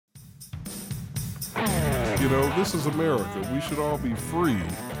This is America. We should all be free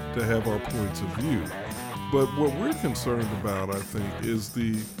to have our points of view. But what we're concerned about, I think, is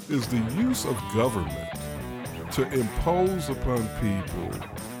the use of government to impose upon people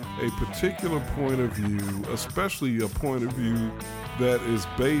a particular point of view, especially a point of view that is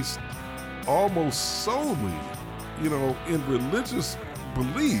based almost solely, in religious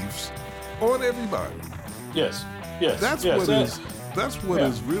beliefs on everybody. Yes. That's what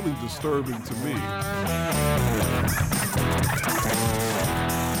is really disturbing to me.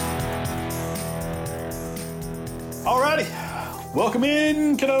 Alrighty. Welcome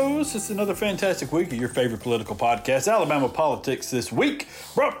in, kiddos. It's another fantastic week of your favorite political podcast, Alabama Politics This Week,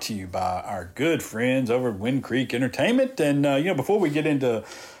 brought to you by our good friends over at Wind Creek Entertainment. And, before we get into...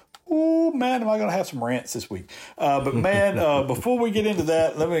 Oh, man, am I going to have some rants this week? Before we get into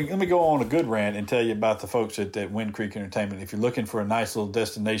that, let me go on a good rant and tell you about the folks at Wind Creek Entertainment. If you're looking for a nice little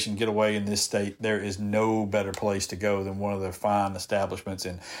destination getaway in this state, there is no better place to go than one of their fine establishments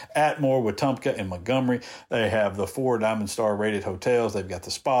in Atmore, Wetumpka, and Montgomery. They have the 4 Diamond Star rated hotels. They've got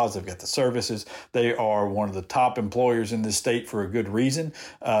the spas. They've got the services. They are one of the top employers in this state for a good reason.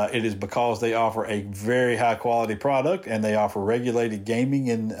 It is because they offer a very high quality product, and they offer regulated gaming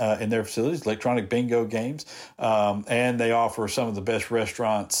in their facilities, electronic bingo games, and they offer some of the best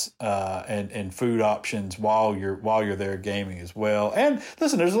restaurants and food options while you're there gaming as well. And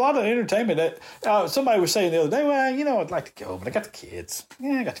listen, there's a lot of entertainment. That somebody was saying the other day, well, I'd like to go, but I got the kids.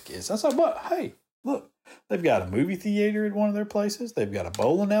 Yeah, I got the kids. I said, what? Hey, look. They've got a movie theater at one of their places. They've got a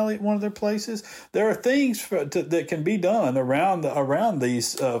bowling alley at one of their places. There are things that can be done around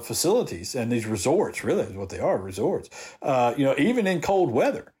these facilities and these resorts. Really, is what they are, resorts. Even in cold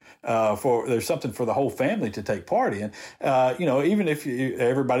weather. There's something for the whole family to take part in, even if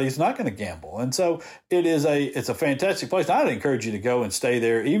everybody's not going to gamble. And so it's a fantastic place. I'd encourage you to go and stay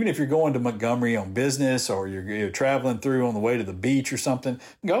there, even if you're going to Montgomery on business or you're traveling through on the way to the beach or something.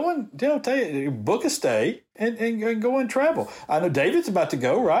 Go and book a stay and go and travel. I know David's about to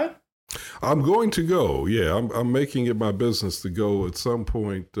go, right? I'm going to go. Yeah, I'm making it my business to go at some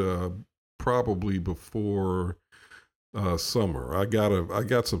point, probably before summer. I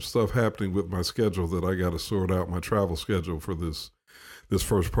got some stuff happening with my schedule that I got to sort out, my travel schedule for this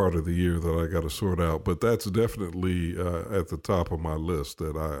first part of the year that I got to sort out. But that's definitely at the top of my list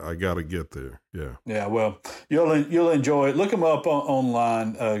that I got to get there. Yeah. Yeah. Well, you'll enjoy it. Look them up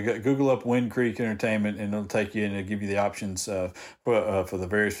online. Google up Wind Creek Entertainment, and it'll take you and it'll give you the options for the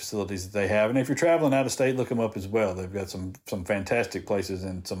various facilities that they have. And if you're traveling out of state, look them up as well. They've got some fantastic places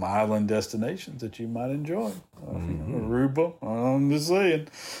and some island destinations that you might enjoy. Aruba, I'm just saying,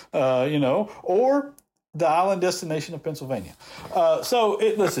 or the island destination of Pennsylvania. That's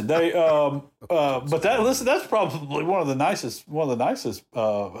probably one of the nicest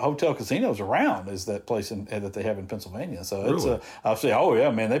hotel casinos around is that place that they have in Pennsylvania. So really? I'll say, oh yeah,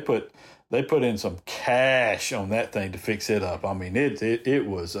 man, they put in some cash on that thing to fix it up. I mean, it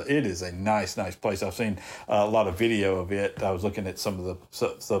is a nice place. I've seen a lot of video of it. I was looking at some of the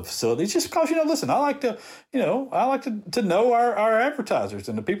facilities just because, listen, I like to know our advertisers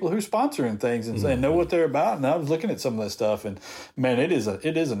and the people who sponsor and things and know what they're about. And I was looking at some of that stuff and man, it is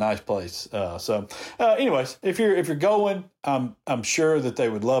a nice place. Anyways, if you're going, I'm sure that they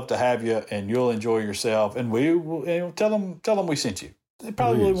would love to have you and you'll enjoy yourself. And we will tell them we sent you. They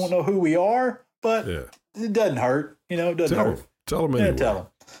probably won't know who we are, but it doesn't hurt. It doesn't hurt. Tell them anyway. Tell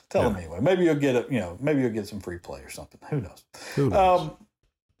them anyway. Maybe you'll get some free play or something. Who knows? All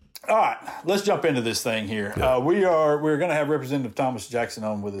right, let's jump into this thing here. Yeah. We're going to have Representative Thomas Jackson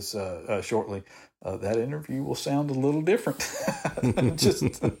on with us shortly. That interview will sound a little different.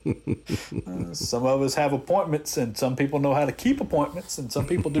 Some of us have appointments, and some people know how to keep appointments, and some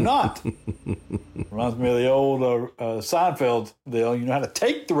people do not. Reminds me of the old Seinfeld deal. You know how to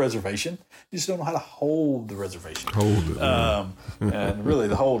take the reservation, you just don't know how to hold the reservation. Hold it. And really,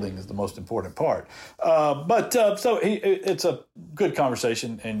 the holding is the most important part. It's a good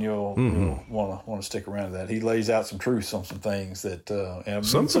conversation, and you'll want to stick around to that. He lays out some truths on some things that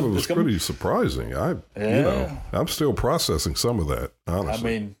some of it was pretty surprising. I'm still processing some of that, honestly.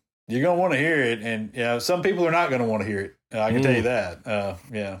 I mean, you're going to want to hear it, and some people are not going to want to hear it. I can tell you that.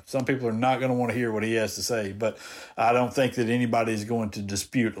 Some people are not going to want to hear what he has to say, but I don't think that anybody is going to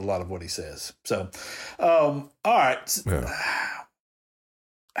dispute a lot of what he says. So, all right. Yeah.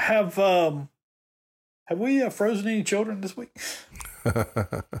 Have we frozen any children this week?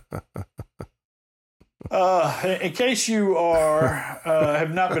 In case you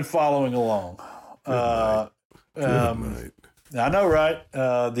have not been following along. Good night. I know, right?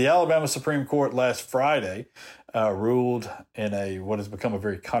 The Alabama Supreme Court last Friday ruled in what has become a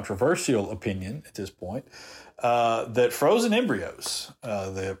very controversial opinion at this point, that frozen embryos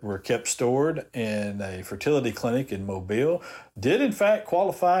that were kept stored in a fertility clinic in Mobile did in fact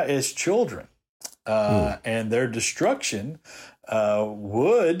qualify as children. And their destruction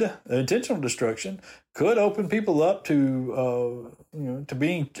intentional destruction could open people up to to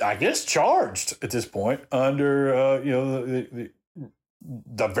being, I guess, charged at this point under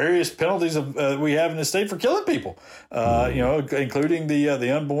the various penalties of we have in the state for killing people, including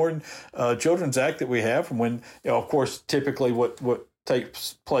the Unborn Children's Act that we have from when, of course, typically what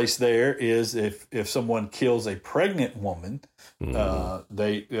takes place there is if someone kills a pregnant woman,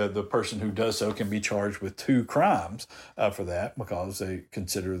 the person who does so can be charged with 2 crimes for that, because they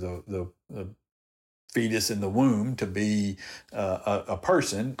consider the fetus in the womb to be a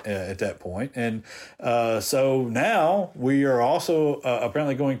person at that point. And so now we are also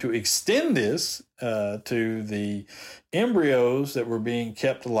apparently going to extend this to the embryos that were being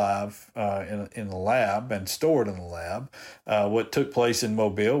kept alive in the lab and stored in the lab. What took place in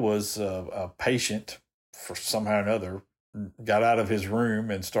Mobile was a patient, for somehow or another, got out of his room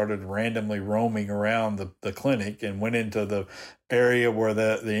and started randomly roaming around the clinic and went into the area where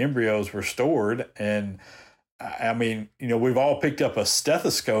the embryos were stored. And I mean, we've all picked up a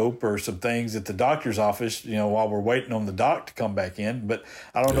stethoscope or some things at the doctor's office, while we're waiting on the doc to come back in. But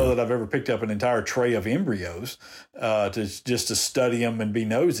I don't know that I've ever picked up an entire tray of embryos to study them and be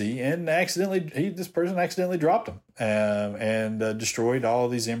nosy. And this person accidentally dropped them and destroyed all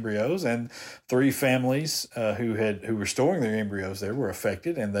of these embryos. And 3 families who were storing their embryos there were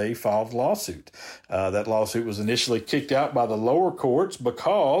affected, and they filed a lawsuit. That lawsuit was initially kicked out by the lower courts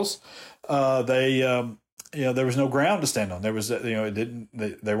because there was no ground to stand on. There was,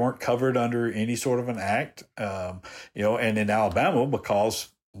 they weren't covered under any sort of an act, and in Alabama, because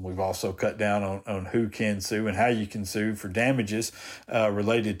we've also cut down on who can sue and how you can sue for damages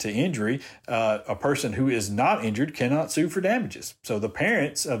related to injury. A person who is not injured cannot sue for damages. So the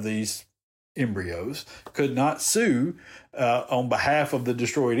parents of these embryos could not sue on behalf of the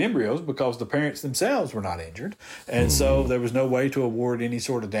destroyed embryos because the parents themselves were not injured. And so there was no way to award any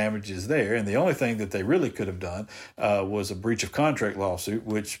sort of damages there. And the only thing that they really could have done was a breach of contract lawsuit,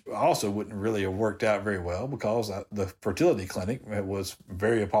 which also wouldn't really have worked out very well because the fertility clinic was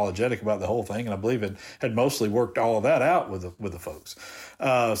very apologetic about the whole thing. And I believe it had mostly worked all of that out with the folks.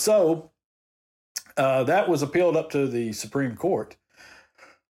 So that was appealed up to the Supreme Court,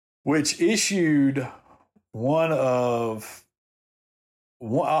 which issued honestly,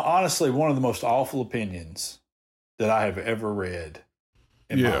 one of the most awful opinions that I have ever read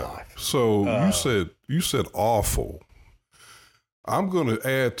in my life. So you said awful. I'm going to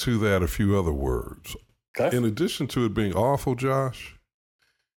add to that a few other words. Okay. In addition to it being awful, Josh,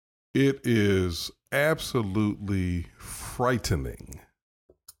 it is absolutely frightening.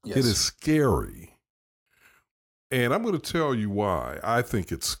 Yes. It is scary. And I'm going to tell you why I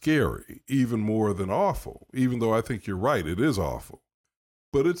think it's scary, even more than awful, even though I think you're right, it is awful.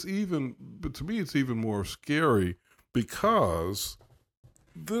 But to me, it's even more scary because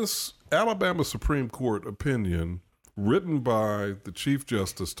this Alabama Supreme Court opinion, written by the Chief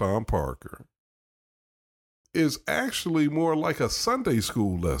Justice, Tom Parker, is actually more like a Sunday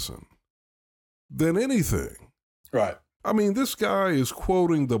school lesson than anything. Right. I mean, this guy is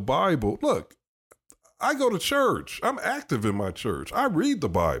quoting the Bible. Look, I go to church. I'm active in my church. I read the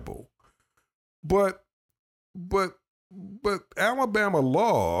Bible. But Alabama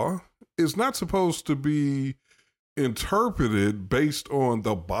law is not supposed to be interpreted based on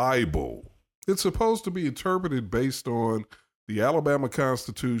the Bible. It's supposed to be interpreted based on the Alabama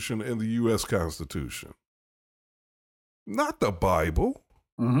Constitution and the U.S. Constitution. Not the Bible.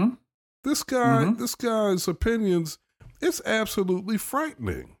 Mm-hmm. This guy's opinions, it's absolutely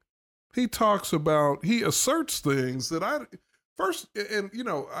frightening. He asserts things that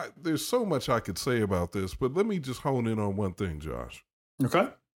there's so much I could say about this, but let me just hone in on one thing, Josh. Okay.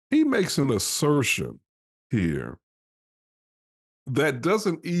 He makes an assertion here that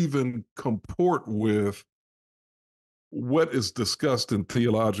doesn't even comport with what is discussed in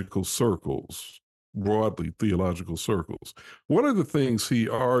theological circles, broadly theological circles. One of the things he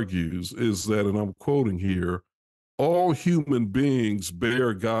argues is that, and I'm quoting here, all human beings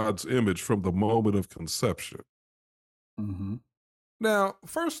bear God's image from the moment of conception. Mm-hmm. Now,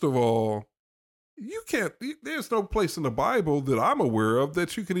 first of all, there's no place in the Bible that I'm aware of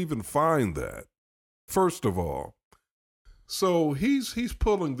that you can even find that, first of all. So he's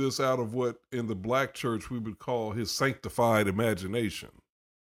pulling this out of what in the Black church we would call his sanctified imagination.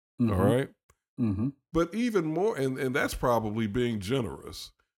 Mm-hmm. All right? Mm-hmm. But even more, and that's probably being generous,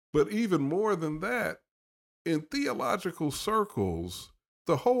 but even more than that, in theological circles,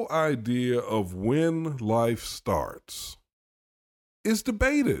 the whole idea of when life starts is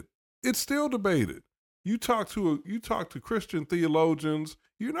debated. It's still debated. You talk to Christian theologians,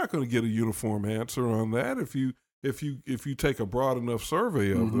 you're not going to get a uniform answer on that if you take a broad enough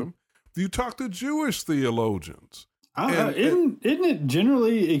survey of them. You talk to Jewish theologians. Isn't it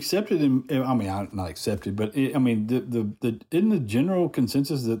generally accepted? Not accepted, but isn't the general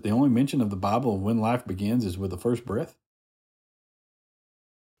consensus that the only mention of the Bible when life begins is with the first breath?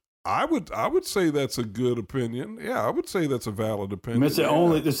 I would say that's a good opinion. Yeah, I would say that's a valid opinion. It's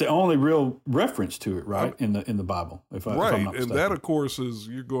the only real reference to it, right? In the Bible, if I'm not mistaken. And that, of course, is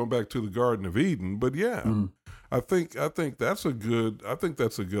you're going back to the Garden of Eden. But yeah, I think that's a good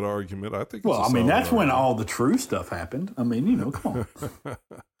argument. I think. Well, that's when all the true stuff happened. Come on.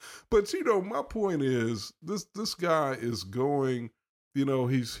 But my point is this guy is going.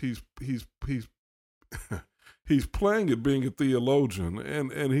 He's he's playing at being a theologian,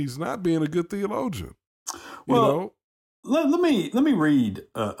 and he's not being a good theologian. Let me read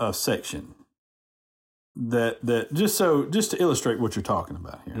a section that just to illustrate what you're talking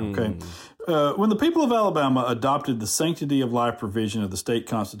about here. Okay, when the people of Alabama adopted the sanctity of life provision of the state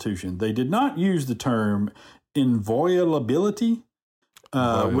constitution, they did not use the term inviolability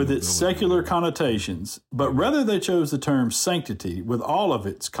with its secular connotations, but rather they chose the term sanctity with all of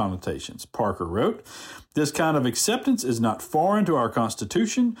its connotations. Parker wrote, "This kind of acceptance is not foreign to our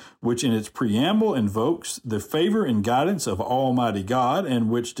Constitution, which in its preamble invokes the favor and guidance of Almighty God, and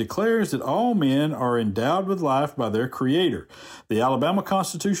which declares that all men are endowed with life by their Creator. The Alabama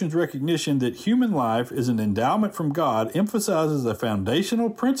Constitution's recognition that human life is an endowment from God emphasizes a foundational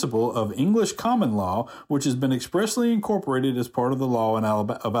principle of English common law, which has been expressly incorporated as part of the law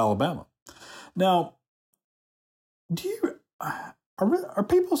of Alabama." Now, are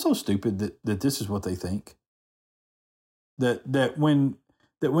people so stupid that this is what they think? That when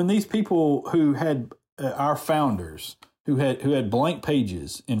these people who had our founders who had blank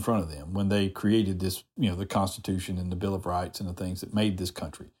pages in front of them when they created this, the Constitution and the Bill of Rights and the things that made this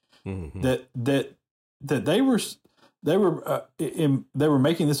country, that they were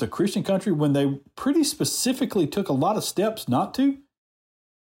making this a Christian country when they pretty specifically took a lot of steps not to.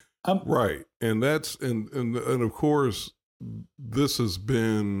 Right, and that's and of course, this has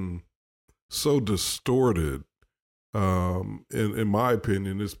been so distorted. In my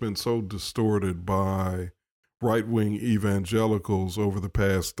opinion, it's been so distorted by right-wing evangelicals over the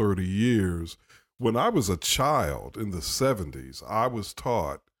past 30 years. When I was a child in the 70s, I was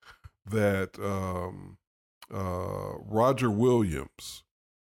taught that Roger Williams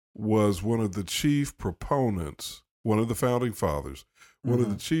was one of the chief proponents, one of the founding fathers, one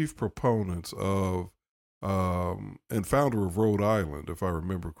of the chief proponents of and founder of Rhode Island, if I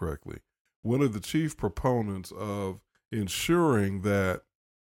remember correctly, one of the chief proponents of ensuring that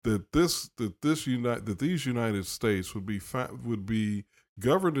these United States would be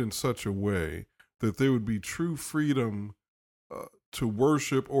governed in such a way that there would be true freedom to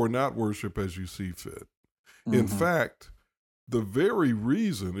worship or not worship as you see fit. In fact, the very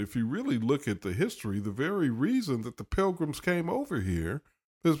reason, if you really look at the history, the very reason that the Pilgrims came over here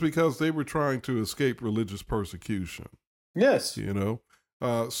is because they were trying to escape religious persecution. Yes.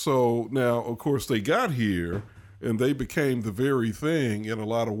 So now, of course, they got here and they became the very thing in a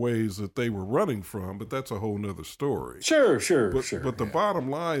lot of ways that they were running from, but that's a whole nother story. Sure. But the bottom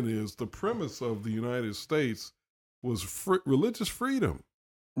line is the premise of the United States was religious freedom.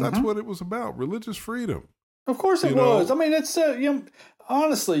 That's what it was about, religious freedom. Of course it was. It's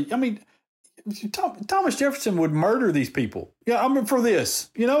honestly, Thomas Jefferson would murder these people. Yeah, for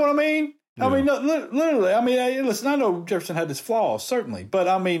this. You know what I mean? Yeah. Literally. Listen, I know Jefferson had his flaws, certainly, but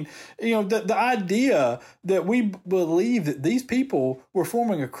the idea that we believe that these people were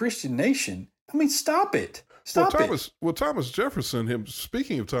forming a Christian nation. Stop it. Thomas Jefferson.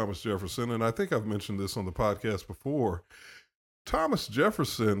 Speaking of Thomas Jefferson, and I think I've mentioned this on the podcast before. Thomas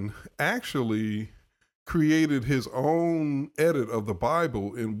Jefferson actually created his own edit of the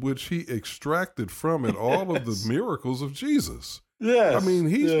Bible in which he extracted from it all of the miracles of Jesus. Yes.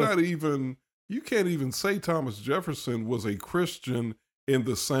 He's not even, you can't even say Thomas Jefferson was a Christian in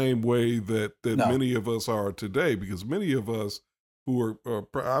the same way that many of us are today, because many of us who are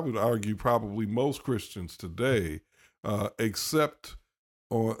I would argue probably most Christians today, accept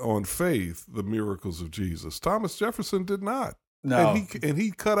on faith the miracles of Jesus. Thomas Jefferson did not. No. And he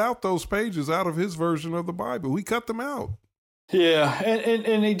cut out those pages out of his version of the Bible. He cut them out. Yeah,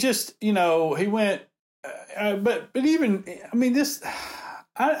 and he just, he went, but even, this,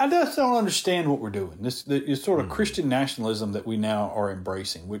 I just don't understand what we're doing. This sort of Christian nationalism that we now are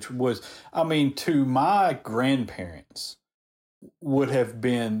embracing, which was, I mean, to my grandparents, would have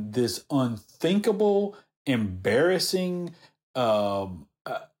been this unthinkable, embarrassing,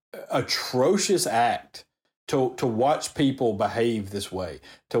 atrocious act to watch people behave this way,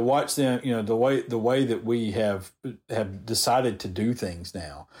 to watch them, the way that we have decided to do things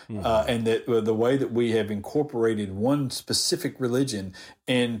now, and that the way that we have incorporated one specific religion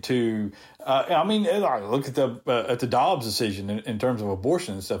into. I mean, look at the Dobbs decision in terms of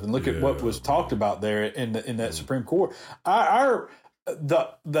abortion and stuff, and look at what was talked about there in that Supreme Court. Our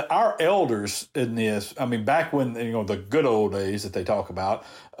elders in this, I mean, back when the good old days that they talk about,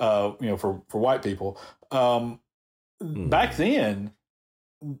 for white people, back then,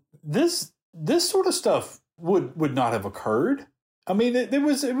 this sort of stuff would not have occurred. I mean, it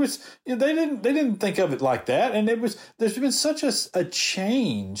was they didn't think of it like that, and there's been such a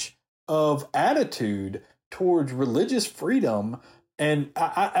change of attitude towards religious freedom, and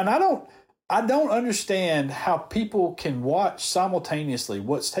I don't understand how people can watch simultaneously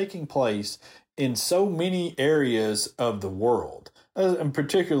what's taking place in so many areas of the world, and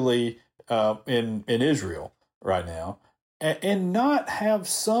particularly in Israel right now, and not have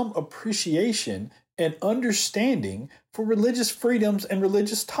some appreciation and understanding for religious freedoms and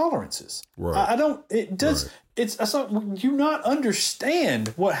religious tolerances. Right. It's like, you not understand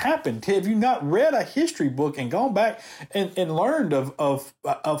what happened. Have you not read a history book and gone back and learned of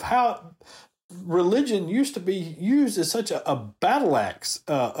how religion used to be used as such a battle axe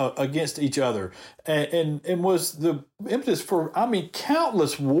against each other, and was the impetus for, I mean,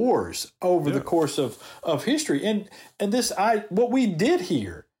 countless wars over the course of history. And what we did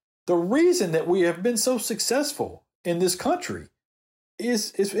here, the reason that we have been so successful in this country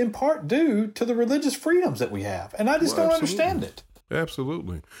is in part due to the religious freedoms that we have. And I just don't understand it.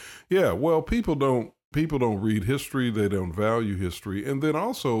 Absolutely. Yeah. Well, people don't read history. They don't value history. And then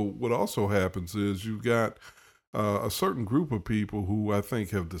what also happens is you've got a certain group of people who I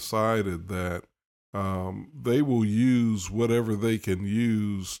think have decided that they will use whatever they can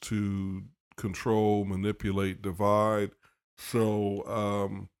use to control, manipulate, divide.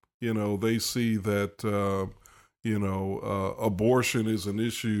 So, they see that, abortion is an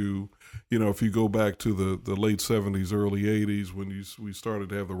issue. If you go back to the late 70s, early 80s, when we started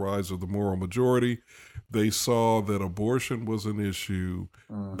to have the rise of the moral majority, they saw that abortion was an issue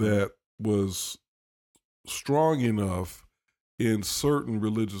that was strong enough in certain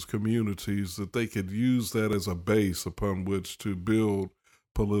religious communities that they could use that as a base upon which to build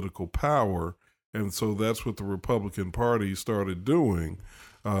political power. And so that's what the Republican Party started doing.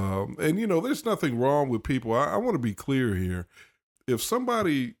 And there's nothing wrong with people. I want to be clear here. If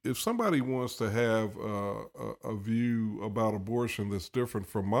somebody wants to have a view about abortion that's different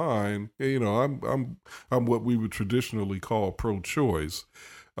from mine, I'm what we would traditionally call pro-choice.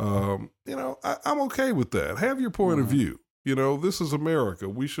 I'm okay with that. Have your point of view. This is America.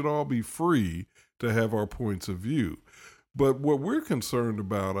 We should all be free to have our points of view. But what we're concerned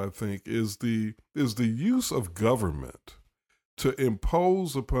about, I think, is the use of government to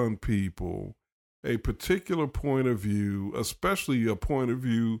impose upon people a particular point of view, especially a point of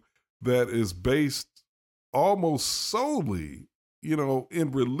view that is based almost solely,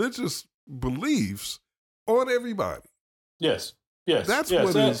 in religious beliefs on everybody. Yes. That's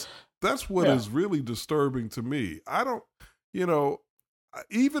what is really disturbing to me. I don't,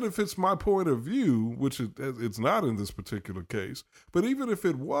 even if it's my point of view, which it's not in this particular case, but even if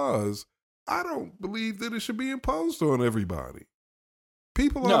it was, I don't believe that it should be imposed on everybody.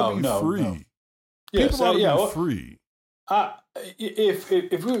 People ought to be free. No. Yes, people ought to be free.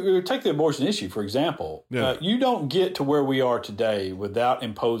 If we take the abortion issue, for example, you don't get to where we are today without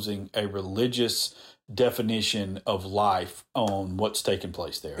imposing a religious definition of life on what's taking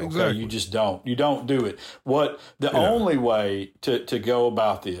place there. Okay, exactly. You just don't. You don't do it. Only way to go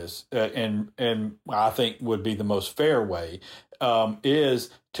about this, and I think would be the most fair way, is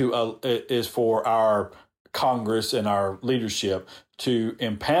for our Congress and our leadership to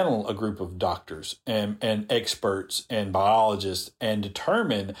impanel a group of doctors and experts and biologists and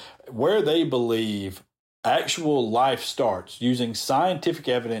determine where they believe actual life starts, using scientific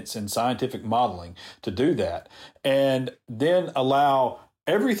evidence and scientific modeling to do that, and then allow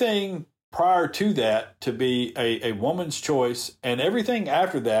everything prior to that to be a woman's choice, and everything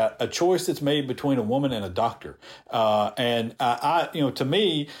after that a choice that's made between a woman and a doctor. And to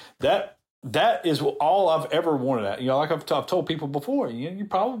me, that is all I've ever wanted. Like I've told people before, you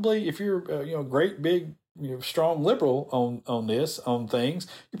probably, if you're a great big strong liberal on things,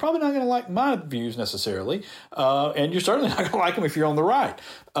 you're probably not going to like my views necessarily, and you're certainly not going to like them if you're on the right,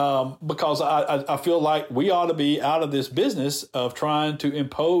 because I feel like we ought to be out of this business of trying to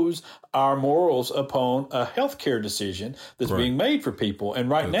impose our morals upon a healthcare decision that's being made for people. And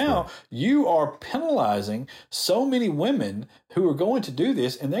right now, you are penalizing so many women who are going to do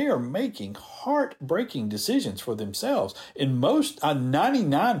this, and they are making heartbreaking decisions for themselves. In most,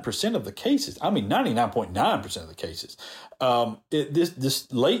 99% of the cases, 99.9% of the cases,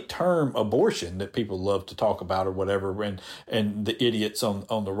 this late term abortion that people love to talk about or whatever, and the idiots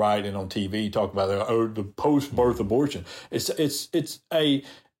on the right and on TV talk about the post birth abortion. It's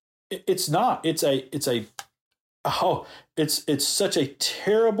such a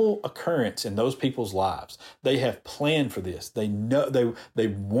terrible occurrence in those people's lives. They have planned for this. They know they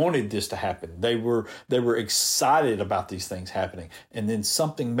wanted this to happen. They were excited about these things happening, and then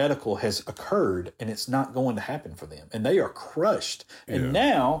something medical has occurred, and it's not going to happen for them, and they are crushed. And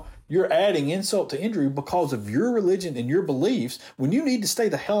now you're adding insult to injury because of your religion and your beliefs when you need to stay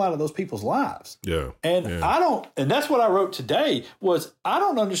the hell out of those people's lives. And that's what I wrote today was I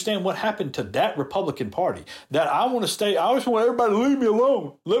don't understand what happened to that Republican Party that I want to stay. I just want everybody to leave me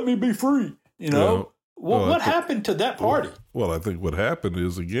alone. Let me be free. What happened to that party? Well, I think what happened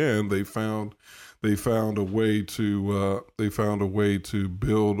is, again, they found a way to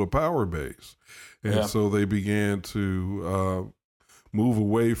build a power base. And so they began to move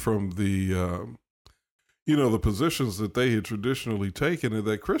away from the the positions that they had traditionally taken, and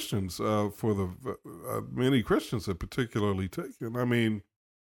that Christians, many Christians have particularly taken. I mean,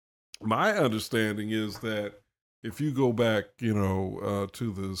 my understanding is that if you go back, to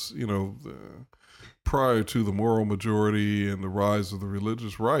this, prior to the moral majority and the rise of the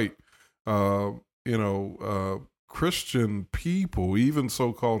religious right, Christian people, even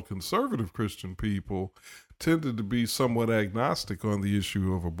so-called conservative Christian people, tended to be somewhat agnostic on the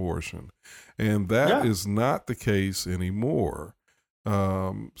issue of abortion. And that is not the case anymore.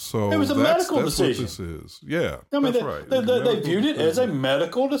 So it was a medical decision. That's what this is. Yeah, that's right. They viewed it as a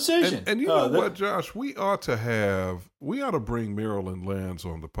medical decision. And you know what, Josh? We ought to bring Marilyn Lands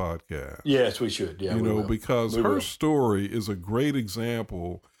on the podcast. Yes, we should. Yeah, because her story is a great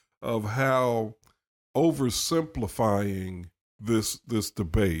example of how oversimplifying this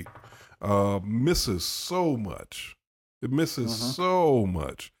debate misses so much. It misses so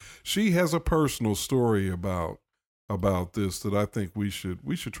much. She has a personal story about this that I think we should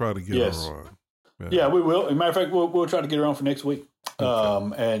try to get her on. Yeah, we will. As a matter of fact, we'll try to get her on for next week,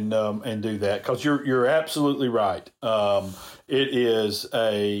 and do that, because you're absolutely right. It is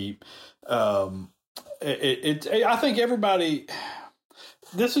I think everybody.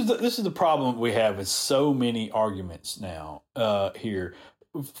 This is the problem we have with so many arguments now here.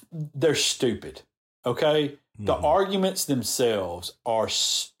 They're stupid. Okay, the arguments themselves are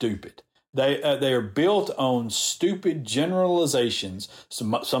stupid. They are built on stupid generalizations.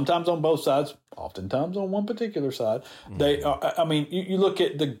 Sometimes on both sides, oftentimes on one particular side. They are. I mean, you look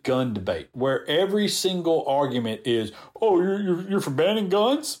at the gun debate, where every single argument is, "Oh, you're for banning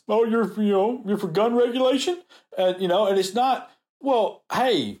guns. Oh, you're for gun regulation." And it's not. Well,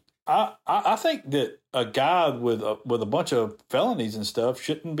 hey, I think that a guy with a bunch of felonies and stuff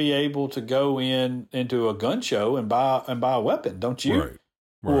shouldn't be able to go into a gun show and buy a weapon, don't you? Right.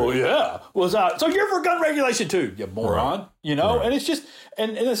 Well, yeah. So you're for gun regulation too, you moron. Right. And it's just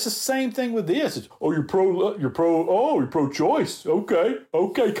and it's the same thing with this. It's you're pro-choice. Okay,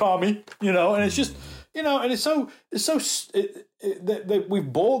 commie. And it's just and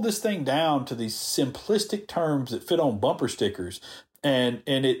we've boiled this thing down to these simplistic terms that fit on bumper stickers, and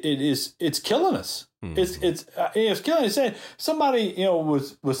it's killing us. It's killing us. Somebody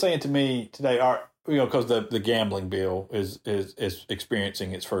was saying to me today, because the gambling bill is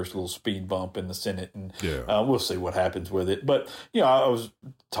experiencing its first little speed bump in the Senate, and we'll see what happens with it. But I was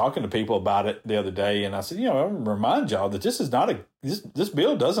talking to people about it the other day, and I said, I remind y'all that this is not this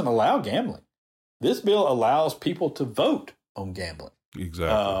bill doesn't allow gambling. This bill allows people to vote on gambling.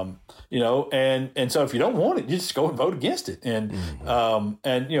 Exactly. And so if you don't want it, you just go and vote against it, and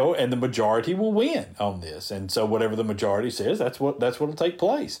and the majority will win on this. And so whatever the majority says, that's what'll take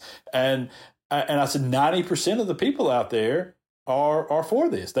place. And I said 90% of the people out there are for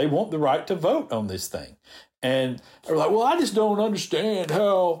this. They want the right to vote on this thing. And they're like, well, I just don't understand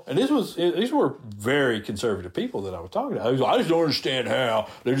how. And these were very conservative people that I was talking to. I just don't understand how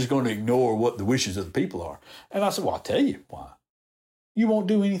they're just going to ignore what the wishes of the people are. And I said, well, I'll tell you why. You won't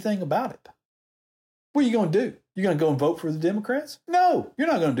do anything about it. What are you going to do? You're going to go and vote for the Democrats? No, you're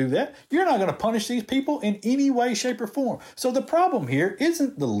not going to do that. You're not going to punish these people in any way, shape, or form. So the problem here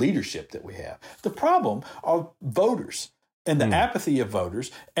isn't the leadership that we have. The problem are voters and the apathy of voters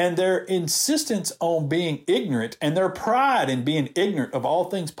and their insistence on being ignorant and their pride in being ignorant of all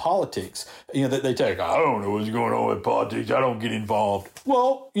things politics. That they take, I don't know what's going on with politics. I don't get involved.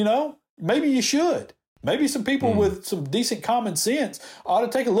 Well, maybe you should. Maybe some people with some decent common sense ought to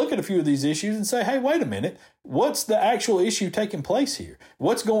take a look at a few of these issues and say, hey, wait a minute. What's the actual issue taking place here?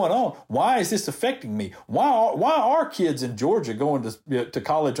 What's going on? Why is this affecting me? Why are kids in Georgia going to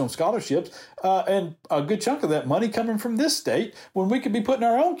college on scholarships and a good chunk of that money coming from this state when we could be putting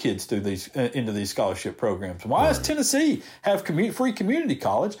our own kids through into these scholarship programs? Why does Tennessee have free community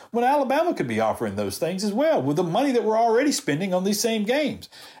college when Alabama could be offering those things as well with the money that we're already spending on these same games?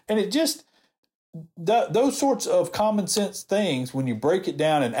 And it just... those sorts of common sense things, when you break it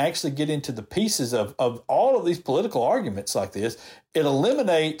down and actually get into the pieces of all of these political arguments like this, it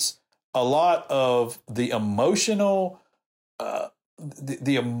eliminates a lot of the emotional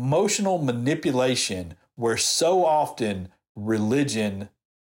the emotional manipulation where so often religion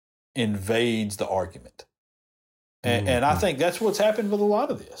invades the argument. And I think that's what's happened with a lot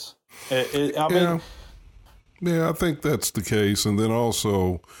of this. I think that's the case. And then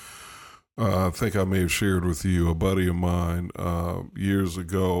also, I think I may have shared with you, a buddy of mine years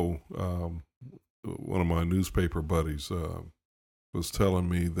ago, one of my newspaper buddies was telling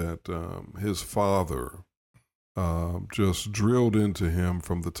me that his father just drilled into him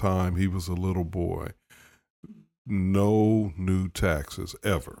from the time he was a little boy, no new taxes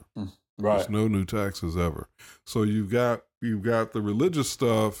ever. Right. There's no new taxes ever. So you've got the religious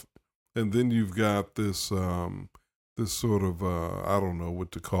stuff, and then you've got this this sort of, I don't know what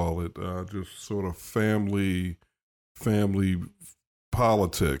to call it, just sort of family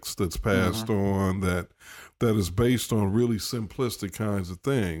politics that's passed on that is based on really simplistic kinds of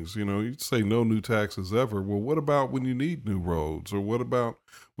things. You'd say no new taxes ever. Well, what about when you need new roads, or what about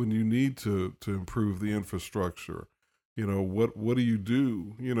when you need to improve the infrastructure? What do you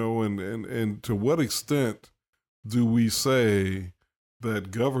do? And to what extent do we say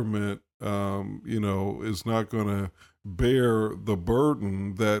that government is not going to bear the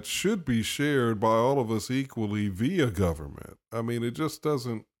burden that should be shared by all of us equally via government? I mean, it just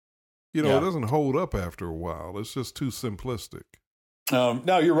doesn't, it doesn't hold up after a while. It's just too simplistic.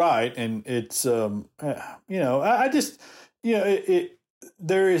 No, you're right. And it's, I just,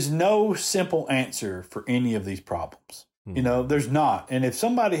 there is no simple answer for any of these problems. There's not. And if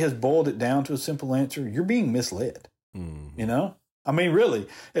somebody has boiled it down to a simple answer, you're being misled, I mean, really,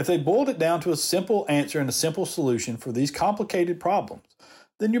 if they boiled it down to a simple answer and a simple solution for these complicated problems,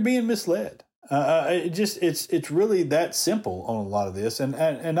 then you're being misled. It's really that simple on a lot of this. And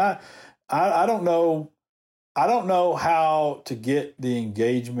I don't know how to get the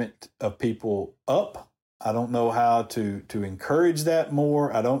engagement of people up. I don't know how to encourage that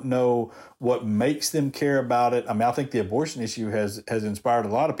more. I don't know what makes them care about it. I mean, I think the abortion issue has inspired a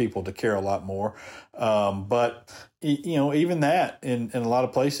lot of people to care a lot more. But even that in a lot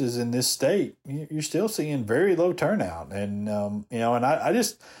of places in this state, you're still seeing very low turnout. And, and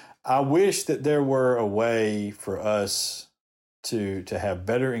I wish that there were a way for us to have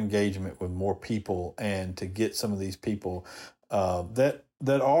better engagement with more people and to get some of these people that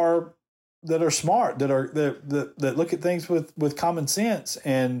are smart, that look at things with common sense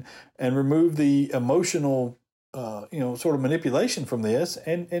and remove the emotional, sort of manipulation from this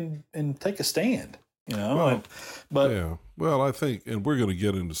and take a stand, Well, I think, and we're going to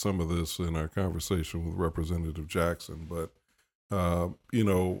get into some of this in our conversation with Representative Jackson, but,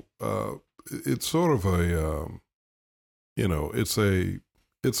 it's sort of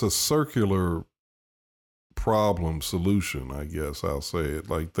it's a circular problem solution, I guess I'll say it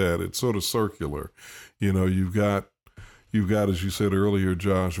like that. It's sort of circular. You've got, as you said earlier,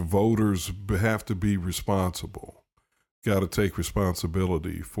 Josh, voters have to be responsible, got to take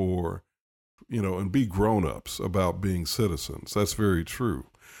responsibility for, and be grown-ups about being citizens. That's very true.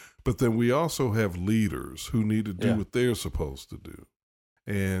 But then we also have leaders who need to do what they're supposed to do.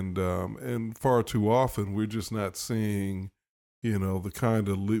 And far too often we're just not seeing, the kind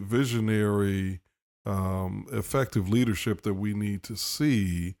of visionary, effective leadership that we need to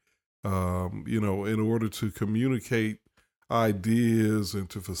see, in order to communicate ideas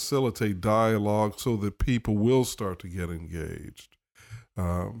and to facilitate dialogue so that people will start to get engaged.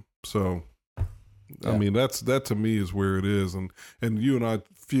 I mean, that to me is where it is. And you and I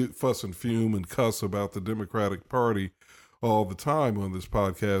fuss and fume and cuss about the Democratic Party all the time on this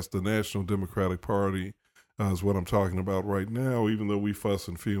podcast, the National Democratic Party. is what I'm talking about right now, even though we fuss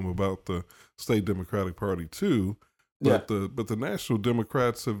and fume about the state Democratic Party too. But the National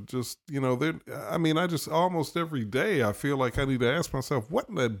Democrats have just, I just almost every day I feel like I need to ask myself, what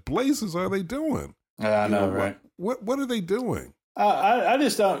in the blazes are they doing? I know, right? What are they doing? I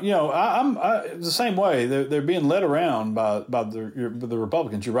just don't, I'm the same way. They're being led around by the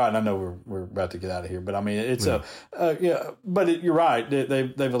Republicans. You're right. And I know we're about to get out of here, but I mean, it's but you're right.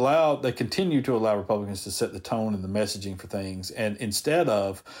 They continue to allow Republicans to set the tone and the messaging for things. And instead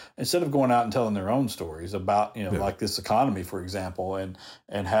of going out and telling their own stories about, like this economy, for example, and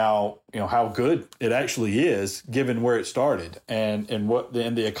how good it actually is given where it started and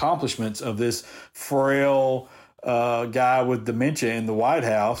the accomplishments of this frail, guy with dementia in the White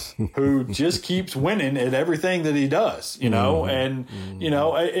House who just keeps winning at everything that he does, and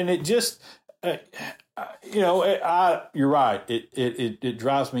it just, you're right. It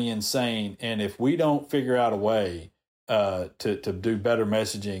drives me insane. And if we don't figure out a way to do better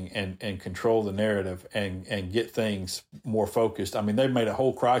messaging and control the narrative and get things more focused. I mean, they've made a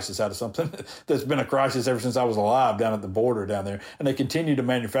whole crisis out of something that's been a crisis ever since I was alive down at the border down there. And they continue to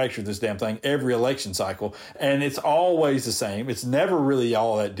manufacture this damn thing every election cycle. And it's always the same. It's never really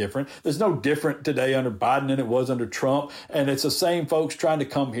all that different. There's no different today under Biden than it was under Trump. And it's the same folks trying to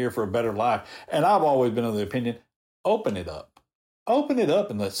come here for a better life. And I've always been of the opinion, open it up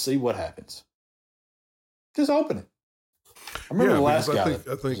and let's see what happens. Just open it. I remember the last guy.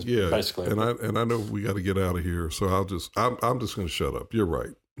 I think, basically. And I know we got to get out of here, so I'm just going to shut up. You're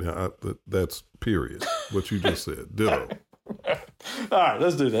right. Yeah, that's period. What you just said. Ditto. All right,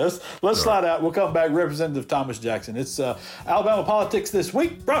 let's do this. Let's slide out. We'll come back. Representative Thomas Jackson. It's Alabama Politics This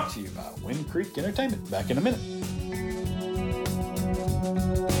Week, brought to you by Wind Creek Entertainment. Back in a minute.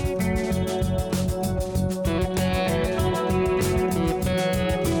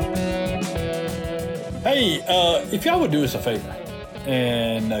 Hey, if y'all would do us a favor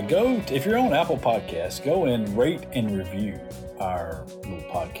and if you're on Apple Podcasts, go and rate and review our little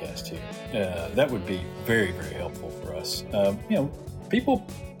podcast here. That would be very, very helpful for us. People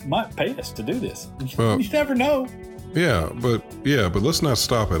might pay us to do this. You never know. But let's not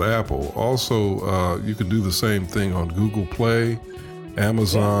stop at Apple. Also, you can do the same thing on Google Play,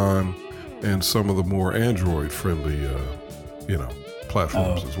 Amazon, and some of the more Android-friendly,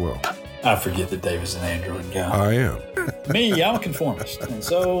 platforms as well. I forget that David's an Android guy. I am. Me, I'm a conformist. And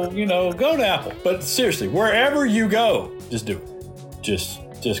so, go to Apple. But seriously, wherever you go, just do it.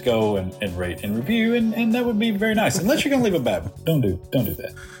 Just go and rate and review, and that would be very nice. Unless you're going to leave a bad one. Don't do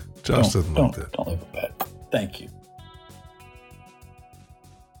that. Josh doesn't like that. Don't leave a bad one. Thank you.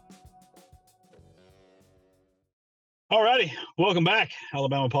 All righty. Welcome back.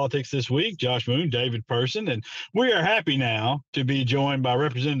 Alabama Politics This Week. Josh Moon, David Person. And we are happy now to be joined by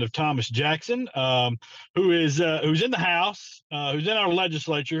Representative Thomas Jackson, who's in the House, who's in our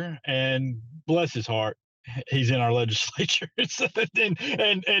legislature, and bless his heart, he's in our legislature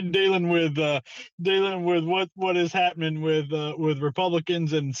and dealing with what is happening with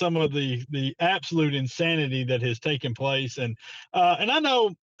Republicans and some of the absolute insanity that has taken place. And I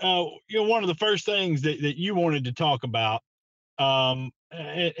know, one of the first things that you wanted to talk about,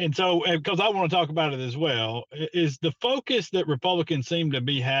 and so because I want to talk about it as well, is the focus that Republicans seem to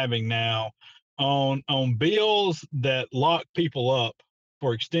be having now on bills that lock people up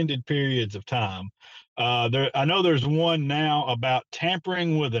for extended periods of time. I know there's one now about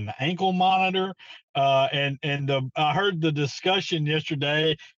tampering with an ankle monitor, and I heard the discussion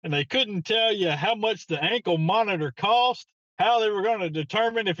yesterday, and they couldn't tell you how much the ankle monitor cost, how they were going to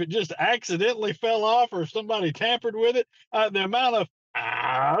determine if it just accidentally fell off or if somebody tampered with it. The amount of,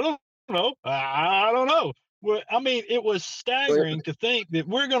 I don't know. Well, I mean, it was staggering to think that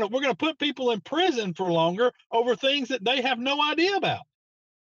we're gonna put people in prison for longer over things that they have no idea about.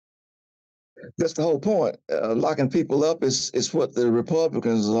 That's the whole point. Locking people up is what the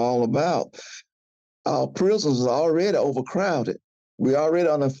Republicans are all about. Our prisons are already overcrowded. We're already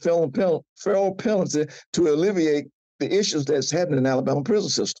on a federal penalty to alleviate the issues that's happening in the Alabama prison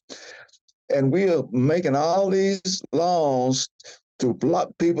system. And we are making all these laws to lock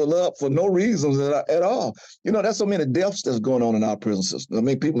people up for no reasons at all. There's so many deaths that's going on in our prison system. I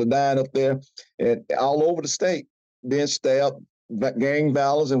mean, people are dying up there and all over the state, being stabbed, gang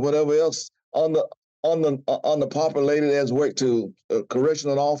violence, and whatever else on the populated as work to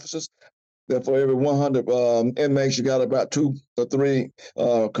correctional officers. That for every 100 inmates, you got about 2 or 3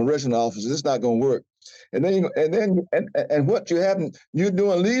 correctional officers. It's not going to work. And what you're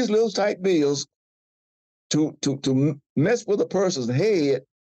doing these little tight bills to mess with a person's head.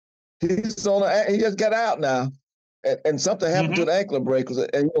 He just got out now, and something happened to the ankle breakers,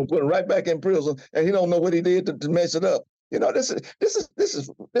 and you put him right back in prison, and he don't know what he did to mess it up. This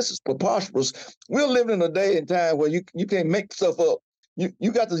is preposterous. We're living in a day and time where you can't make stuff up.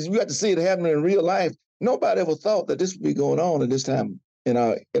 You got to see it happening in real life. Nobody ever thought that this would be going on at this time in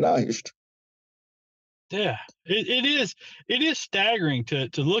our history. Yeah, it is staggering to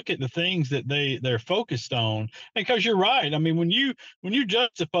look at the things that they're focused on. Because you're right. I mean, when you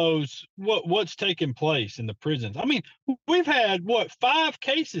juxtapose what's taking place in the prisons, I mean, we've had 5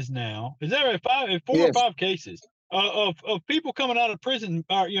 cases now? Is that right? 4 or 5 cases of people coming out of prison,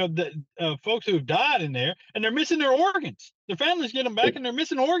 folks who have died in there, and they're missing their organs. Their families get them back, and they're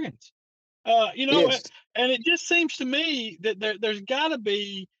missing organs. Yes. And it just seems to me that there's got to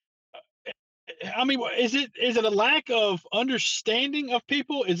be. I mean, is it a lack of understanding of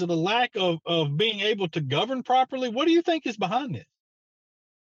people? Is it a lack of being able to govern properly? What do you think is behind this?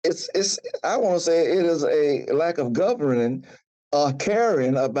 It's I want to say it is a lack of governing,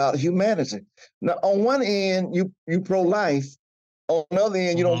 caring about humanity. Now, on one end, you pro-life. On the other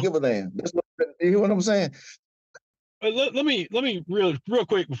end, you don't give a damn. You hear what I'm saying? Let me real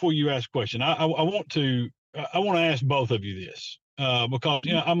quick before you ask a question. I want to ask both of you this. Because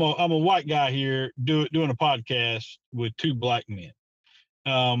I'm a white guy here doing a podcast with 2 black men,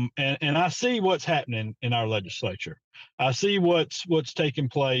 and I see what's happening in our legislature. I see what's taking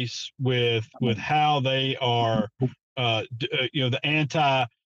place with how they are, the anti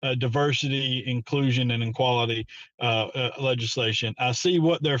diversity, inclusion, and equality legislation. I see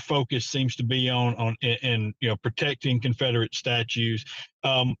what their focus seems to be on protecting Confederate statues,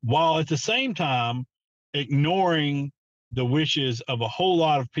 while at the same time ignoring the wishes of a whole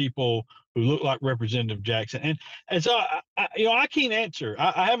lot of people who look like Representative Jackson. And so, I can't answer.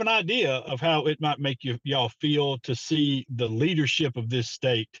 I have an idea of how it might make y'all feel to see the leadership of this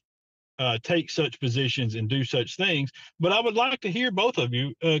state take such positions and do such things. But I would like to hear both of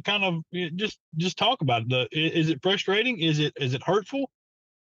you kind of just talk about it. Is it frustrating? Is it hurtful?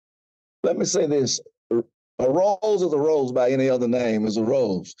 Let me say this. A rose is a rose by any other name is a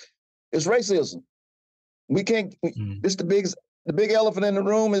rose. It's racism. We can't. This the big elephant in the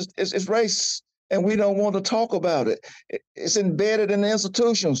room is race, and we don't want to talk about it. It's embedded in the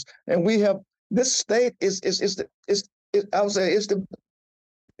institutions, and we have this state is I would say it's the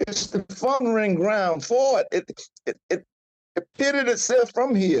funneling ground for it. It pitted itself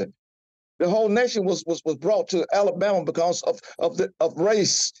from here. The whole nation was brought to Alabama because of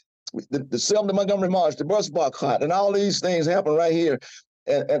race. The Selma Montgomery March, the bus boycott, and all these things happen right here,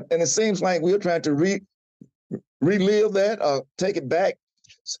 and it seems like we're trying to relive that or take it back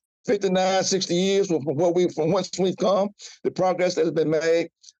 59, 60 years from whence we've come, the progress that has been made,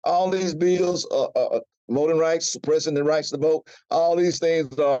 all these bills, voting rights, suppressing the rights to vote, all these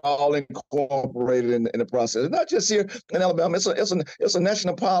things are all incorporated in the process. Not just here in Alabama, it's a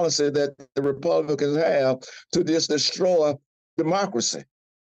national policy that the Republicans have to just destroy democracy.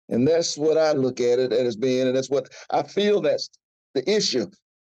 And that's what I look at it as being, and that's what I feel that's the issue.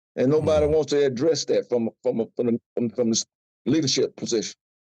 And nobody wants to address that from the leadership position.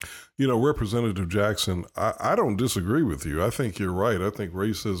 Representative Jackson, I don't disagree with you. I think you're right. I think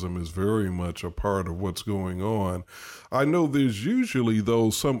racism is very much a part of what's going on. I know there's usually, though,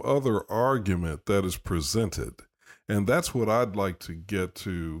 some other argument that is presented, and that's what I'd like to get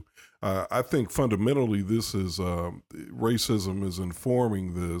to. I think fundamentally this is racism is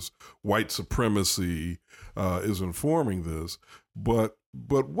informing this, white supremacy is informing this, but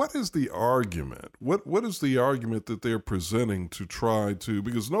what is the argument? What is the argument that they're presenting to try to,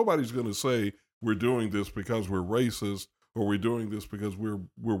 because nobody's going to say we're doing this because we're racist or we're doing this because we're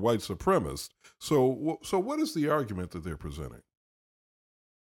white supremacists. So what is the argument that they're presenting?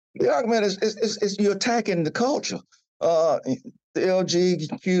 The argument is you're attacking the culture. The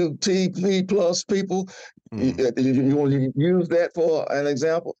LGBTQ plus people, you want to use that for an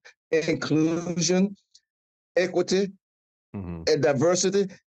example, inclusion, equity, and diversity.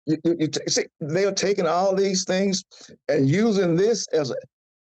 See, they are taking all these things and using this as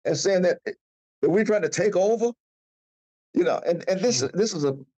saying that we're trying to take over, and this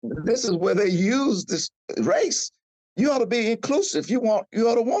is where they use this race. You ought to be inclusive. You ought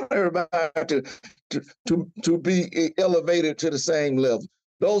to want everybody to be elevated to the same level.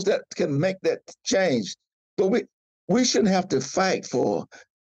 Those that can make that change. But we shouldn't have to fight for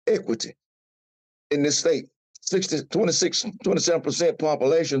equity in this state. 27%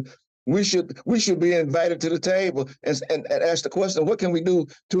 population. We should be invited to the table and ask the question: what can we do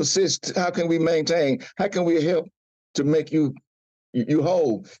to assist? How can we maintain? How can we help to make you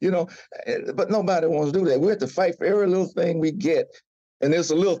whole? But nobody wants to do that. We have to fight for every little thing we get, and it's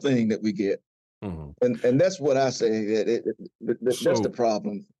a little thing that we get. And that's what I say. That's the So,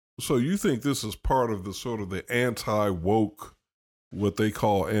 problem. so you think this is part of the sort of the anti-woke, what they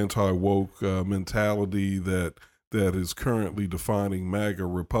call anti-woke mentality that is currently defining MAGA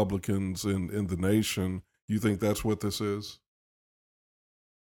Republicans in the nation? You think that's what this is?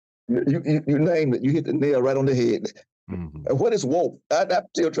 You named it. You hit the nail right on the head. And what is woke? I'm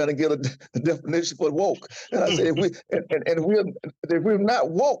still trying to get a definition for woke. And I say, if we're not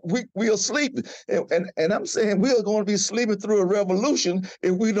woke, we are sleeping. And I'm saying we are going to be sleeping through a revolution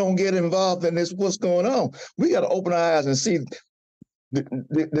if we don't get involved in this. What's going on? We got to open our eyes and see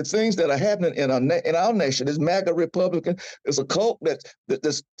the things that are happening in our nation. This MAGA Republican is a cult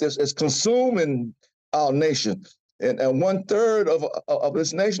that's consuming our nation. And 1/3 of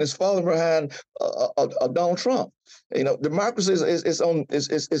this nation is following behind Donald Trump. You know, democracy is on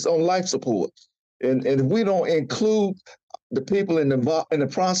life support, and if we don't include the people in the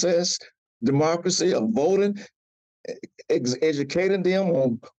process, democracy of voting, educating them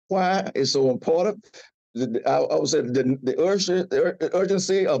on why it's so important. I would say the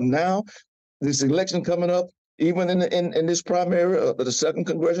urgency of now, this election coming up, even in this primary of the 2nd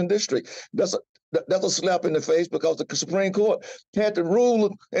Congressional District. That's a slap in the face because the Supreme Court had to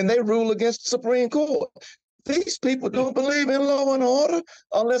rule, and they rule against the Supreme Court. These people don't believe in law and order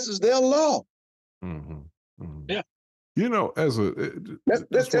unless it's their law. Yeah. You know, that's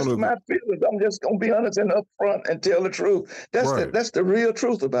just my feelings. I'm just gonna be honest and upfront and tell the truth. That's the real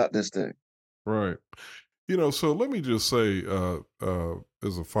truth about this thing. Right. You know, so let me just say,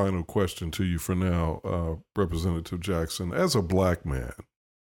 as a final question to you for now, Representative Jackson, as a black man,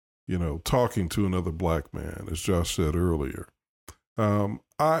 you know, talking to another black man, as Josh said earlier,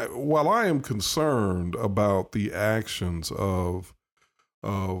 while I am concerned about the actions of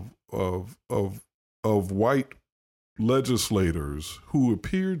white legislators who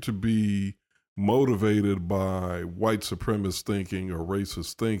appear to be motivated by white supremacist thinking or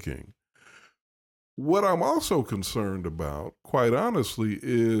racist thinking, what I'm also concerned about, quite honestly,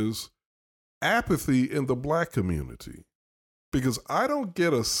 is apathy in the black community, because I don't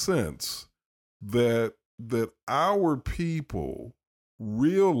get a sense that our people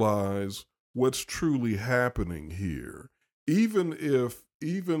realize what's truly happening here, even if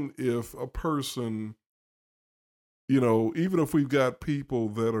a person, you know, even if we've got people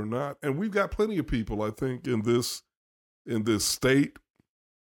that are not, and we've got plenty of people, I think, in this state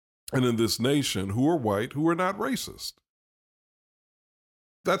and in this nation who are white, who are not racist.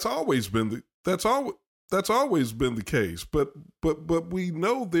 That's always been the case. But we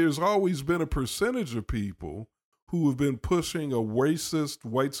know there's always been a percentage of people who have been pushing a racist,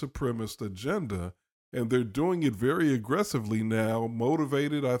 white supremacist agenda, and they're doing it very aggressively now,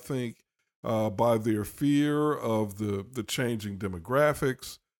 motivated, I think, by their fear of the changing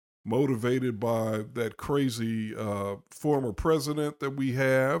demographics, motivated by that crazy former president that we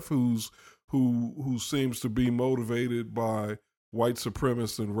have, who seems to be motivated by white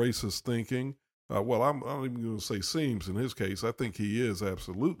supremacist and racist thinking. Well, I'm not even going to say seems in his case. I think he is,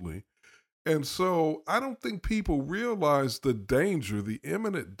 absolutely. And so I don't think people realize the danger, the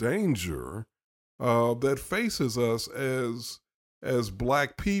imminent danger that faces us as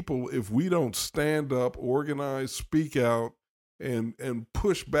black people if we don't stand up, organize, speak out, and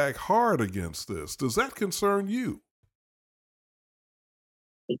push back hard against this. Does that concern you?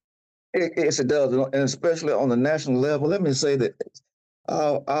 Yes, it does, and especially on the national level. Let me say that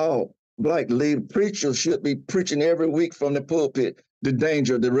our black lead preachers should be preaching every week from the pulpit the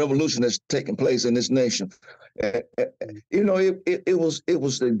danger of the revolution that's taking place in this nation. You know, it was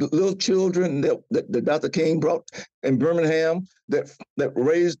the little children that Dr. King brought in Birmingham that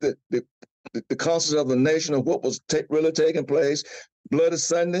raised the conscience of the nation of what was really taking place. Bloody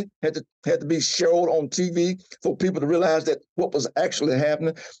Sunday had to be showed on TV for people to realize that what was actually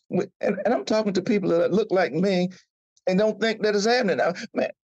happening. And I'm talking to people that look like me and don't think that it's happening. Now,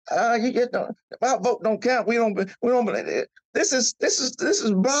 man, you just don't. If our vote don't count, we don't believe it. This is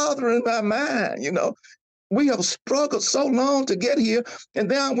bothering my mind. You know, we have struggled so long to get here, and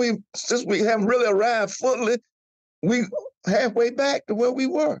now since we haven't really arrived fully, we halfway back to where we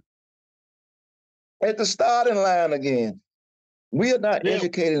were at the starting line again. We are not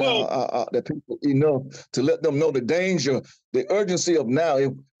educating the people enough to let them know the danger, the urgency of now,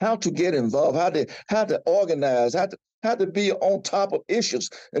 how to get involved, how to organize, how to be on top of issues,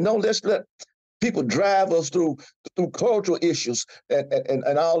 and don't just let people drive us through cultural issues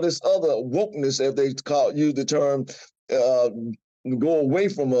and all this other wokeness, as they use the term, go away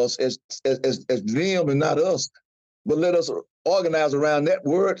from us as them and not us, but let us organize around that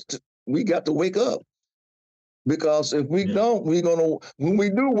word. We got to wake up. Because if we don't, when we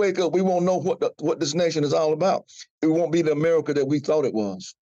do wake up, we won't know what this nation is all about. It won't be the America that we thought it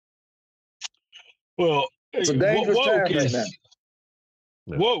was. Well, it's a dangerous time right now.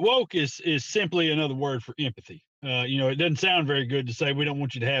 Woke is simply another word for empathy. It doesn't sound very good to say we don't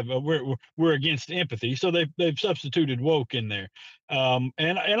want you to have. We're against empathy, so they've substituted woke in there.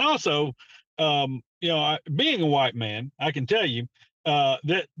 And also, being a white man, I can tell you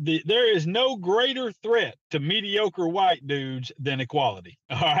that there is no greater threat to mediocre white dudes than equality.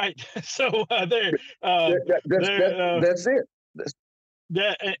 All right, so that's it.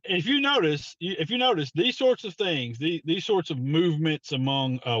 That if you notice these sorts of things, these sorts of movements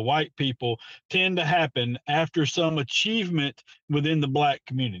among white people tend to happen after some achievement within the Black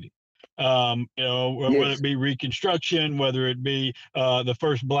community. Whether it be Reconstruction, whether it be the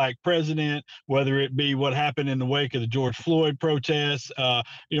first Black president, whether it be what happened in the wake of the George Floyd protests,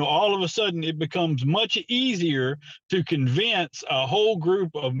 all of a sudden it becomes much easier to convince a whole group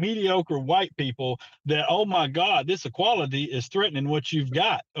of mediocre white people that, oh my God, this equality is threatening what you've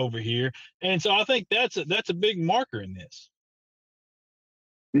got over here. And so I think that's a big marker in this.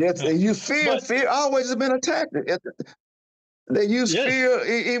 Yes, you fear always has been a tactic. They use fear,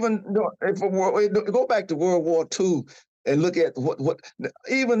 even go back to World War II and look at what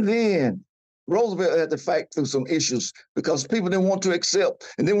even then, Roosevelt had to fight through some issues because people didn't want to accept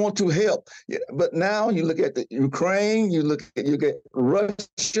and they want to help. But now you look at the Ukraine, you look at Russia,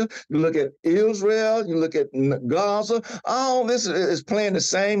 you look at Israel, you look at Gaza. All this is playing the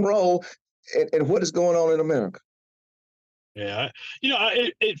same role in what is going on in America. Yeah,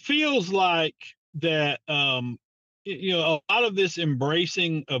 it feels like that. A lot of this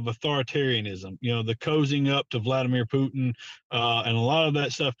embracing of authoritarianism, the cozying up to Vladimir Putin, and a lot of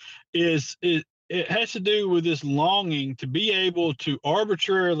that stuff it has to do with this longing to be able to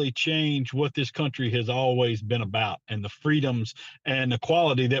arbitrarily change what this country has always been about and the freedoms and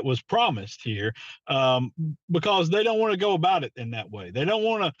equality that was promised here, because they don't want to go about it in that way. They don't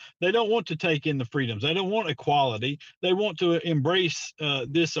want to take in the freedoms. They don't want equality. They want to embrace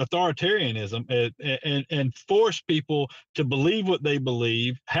this authoritarianism and force people to believe what they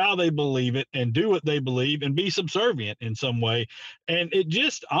believe, how they believe it, and do what they believe, and be subservient in some way. And it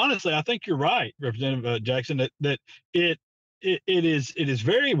just, honestly, I think you're right, Representative Jackson, that it is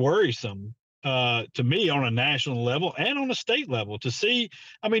very worrisome to me on a national level and on a state level to see.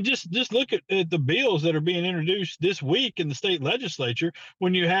 I mean, just look at the bills that are being introduced this week in the state legislature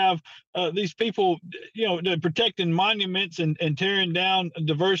when you have these people, protecting monuments and tearing down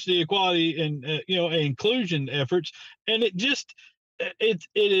diversity, equality, and inclusion efforts. And it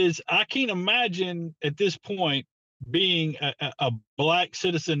is, I can't imagine at this point being a Black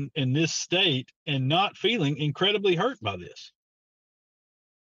citizen in this state and not feeling incredibly hurt by this.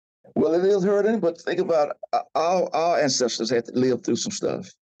 Well, it is hurting, but think about our ancestors had to live through some stuff.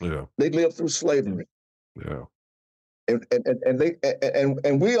 Yeah, they lived through slavery. Yeah, and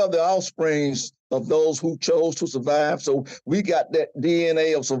we are the offsprings of those who chose to survive. So we got that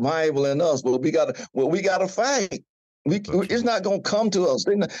DNA of survival in us, but we got to fight. It's not going to come to us.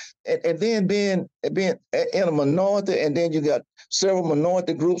 And then being in a minority, and then you got several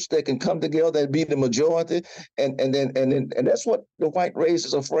minority groups that can come together and be the majority, and that's what the white race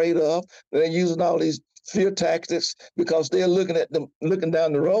is afraid of. They're using all these fear tactics because they're looking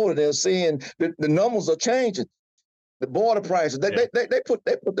down the road and they're seeing the numbers are changing. The border prices, they put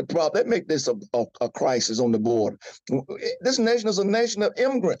the problem. They make this a crisis on the border. This nation is a nation of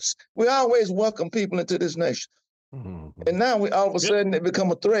immigrants. We always welcome people into this nation. Mm-hmm. And now all of a sudden it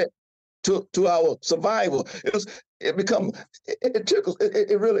become a threat to our survival. It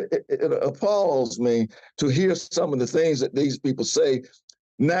really appalls me to hear some of the things that these people say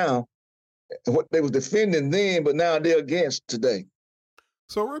now, what they was defending then, but now they're against today.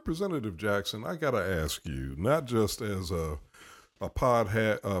 So, Representative Jackson, I got to ask you, not just as a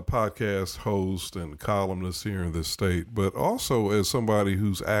podcast host and columnist here in this state, but also as somebody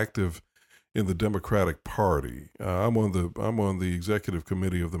who's active in the Democratic Party. I'm on the executive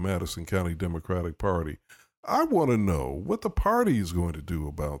committee of the Madison County Democratic Party. I want to know what the party is going to do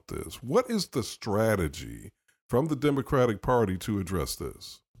about this. What is the strategy from the Democratic Party to address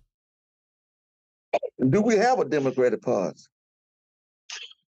this? Do we have a Democratic Party?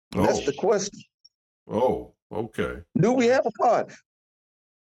 That's the question. Oh, okay. Do we have a party?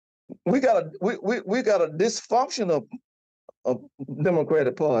 We got a dysfunctional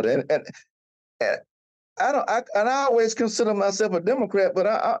Democratic Party, and I always consider myself a Democrat, but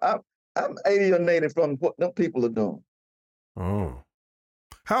I'm alienated from what them people are doing. Oh,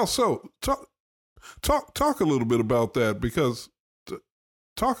 how so? Talk a little bit about that, because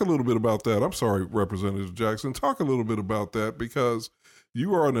Talk a little bit about that. I'm sorry, Representative Jackson. Talk a little bit about that, because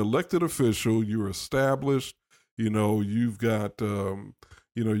you are an elected official. You're established. You've got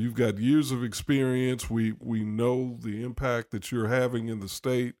you've got years of experience. We know the impact that you're having in the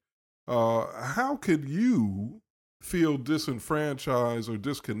state. How could you feel disenfranchised or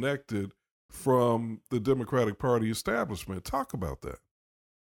disconnected from the Democratic Party establishment? Talk about that.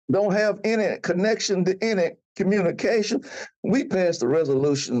 Don't have any connection to any communication. We passed a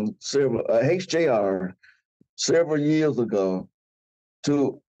resolution, HJR, several years ago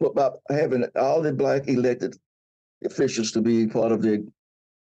about having all the Black elected officials to be part of the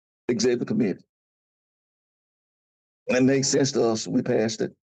executive committee. It makes sense to us. We passed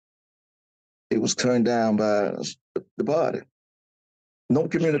it. It was turned down by the party. No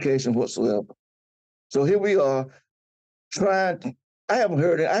communication whatsoever. So here we are trying. I haven't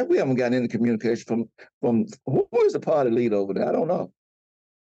heard it. We haven't gotten any communication from who is the party leader over there? I don't know.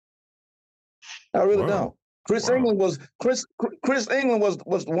 I really don't. Chris England was the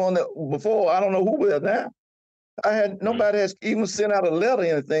one that before. I don't know who was now. Nobody has even sent out a letter or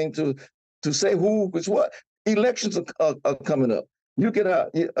anything to say who is what. Elections are coming up. You get out.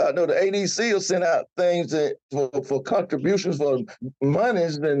 I know the ADC will send out things for contributions for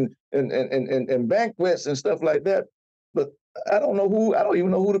monies and banquets and stuff like that. But I don't know who. I don't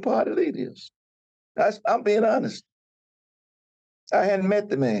even know who the party leader is. I'm being honest. I hadn't met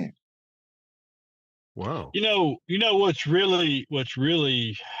the man. Wow. What's really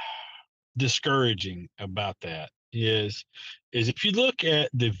discouraging about that is if you look at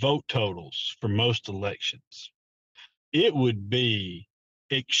the vote totals for most elections, it would be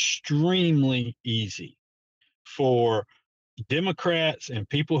extremely easy for Democrats and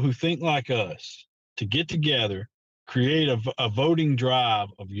people who think like us to get together, create a voting drive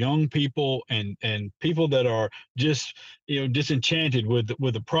of young people and people that are just disenchanted with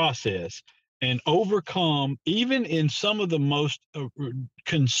the process, and overcome, even in some of the most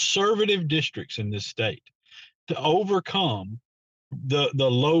conservative districts in this state, to overcome the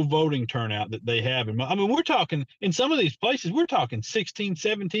low voting turnout that they have. I mean, we're talking in some of these places, we're talking 16,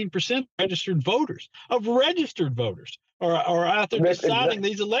 17% registered voters are out there deciding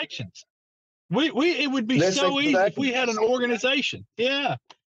these elections. It would be so easy if we had an organization. Yeah.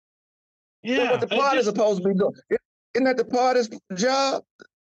 That's what the party's supposed to be doing. Isn't that the party's job?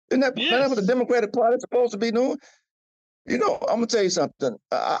 Isn't that what the Democratic Party is supposed to be doing? I'm going to tell you something.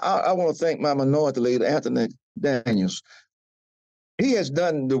 I want to thank my minority leader, Anthony Daniels. He has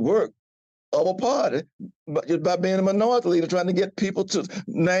done the work of a party by being a minority leader, trying to get people to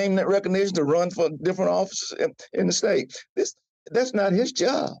name that recognition, to run for different offices in the state. That's not his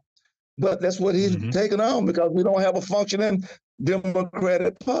job, but that's what he's taken on, because we don't have a functioning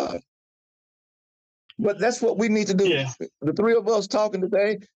Democratic Party. But that's what we need to do. Yeah. The three of us talking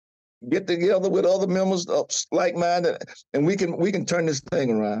today, get together with other members of like-minded, and we can turn this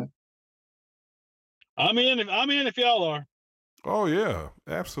thing around. I'm in if y'all are. Oh yeah,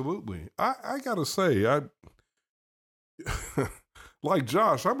 absolutely. I gotta say, like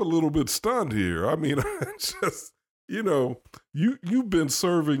Josh, I'm a little bit stunned here. I mean, I just you've been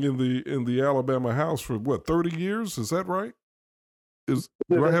serving in the Alabama House for what, 30 years? Is that right? Do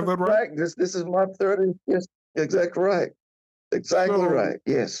I have that right? This is my 30th. Yes, exactly right. Exactly right.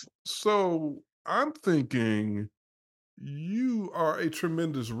 Yes. So I'm thinking you are a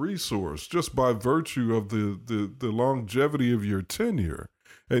tremendous resource just by virtue of the longevity of your tenure.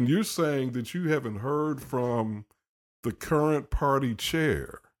 And you're saying that you haven't heard from the current party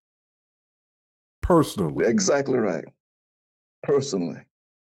chair personally. Exactly right. Personally.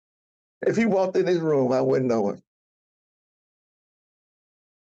 If he walked in this room, I wouldn't know him.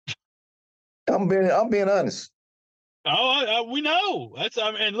 I'm being honest. Oh, we know.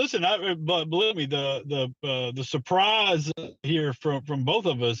 And listen, but believe me, the surprise here from both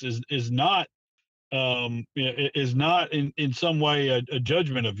of us is not in some way a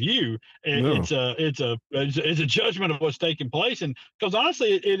judgment of you. No. It's a judgment of what's taking place, and because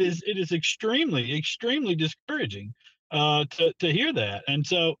honestly, it is extremely discouraging to hear that. And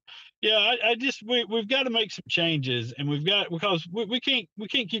so, yeah, we've got to make some changes, and because we can't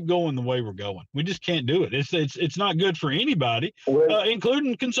keep going the way we're going. We just can't do it. It's not good for anybody,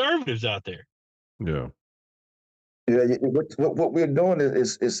 including conservatives out there. Yeah. Yeah, what we're doing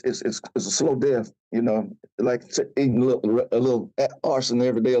is a slow death, like eating a little arson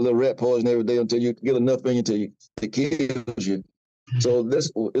every day, a little rat poison every day until you get enough in you until it kills you. So this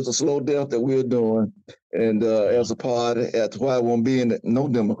is a slow death that we're doing, and as a party, that's why it won't be no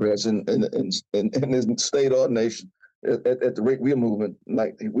Democrats in this state or nation at the rate we're moving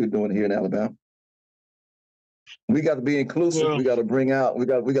like we're doing here in Alabama. We got to be inclusive. Well, we got to bring out. We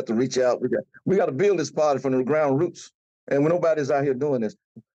got to reach out. We got to build this party from the ground roots. And when nobody's out here doing this,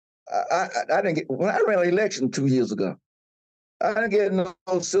 I didn't get when I ran an election 2 years ago. I didn't get no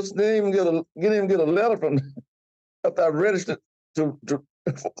sister. Didn't even get a letter from after I registered to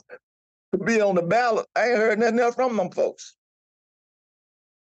be on the ballot. I ain't heard nothing else from them folks.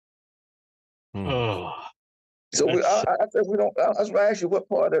 oh, So I said we don't. That's why I asked you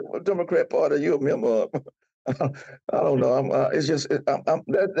what Democrat party are you a member of? I don't know. It's just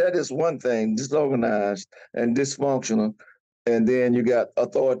that is one thing, disorganized and dysfunctional, and then you got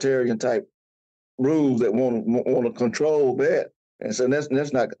authoritarian type rules that want to control that, and so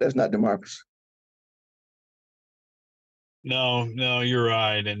that's not democracy. no, you're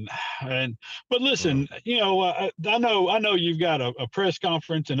right. But listen, I know you've got a press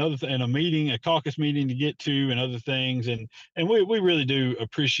conference and and a meeting, a caucus meeting to get to and other things. And we really do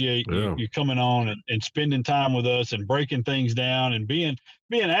appreciate you coming on and spending time with us and breaking things down and being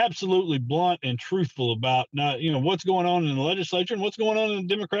absolutely blunt and truthful about what's going on in the legislature and what's going on in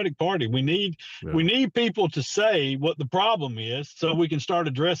the Democratic Party. We need people to say what the problem is so we can start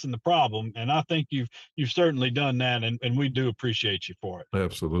addressing the problem. And I think you've certainly done that, and we do appreciate you for it.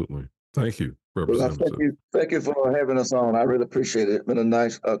 Absolutely. Thank you, Representative. Well, thank you for having us on. I really appreciate it. It's been a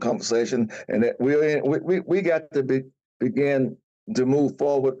nice conversation, and we got to begin to move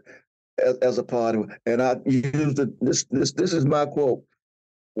forward as a party. And I use this is my quote: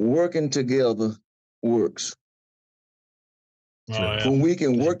 "Working together works." Oh, yeah. When we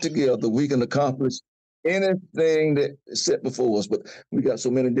can work together, we can accomplish anything that is set before us. But we got so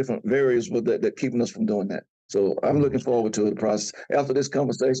many different variables that keeping us from doing that. So I'm looking forward to the process. After this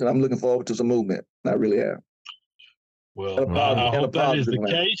conversation, I'm looking forward to some movement. I really am. Well, I hope that is the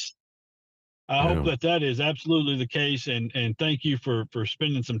case. I hope that is absolutely the case, and thank you for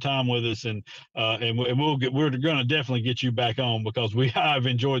spending some time with us, and we're going to definitely get you back on because I've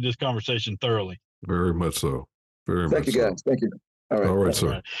enjoyed this conversation thoroughly. Very much so. Thank you, guys. Thank you. All right,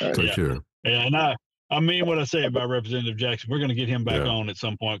 sir. All right. Take care. Yeah, and I mean what I say about Representative Jackson. We're going to get him back on at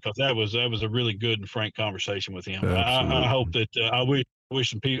some point because that was a really good and frank conversation with him. I hope that I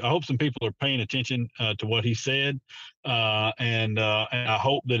hope some people are paying attention to what he said, and I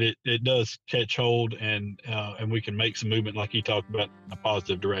hope that it does catch hold and we can make some movement like he talked about in a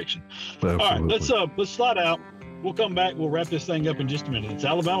positive direction. Absolutely. All right, let's slide out. We'll come back. We'll wrap this thing up in just a minute. It's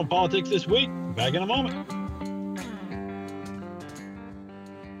Alabama Politics This Week. Back in a moment.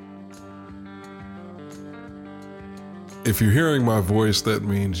 If you're hearing my voice, that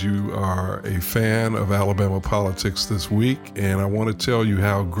means you are a fan of Alabama Politics This Week, and I want to tell you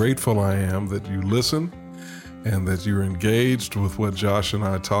how grateful I am that you listen and that you're engaged with what Josh and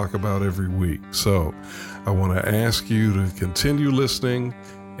I talk about every week. So I want to ask you to continue listening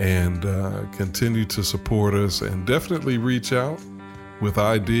and continue to support us, and definitely reach out with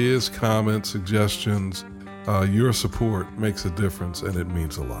ideas, comments, suggestions. Your support makes a difference, and it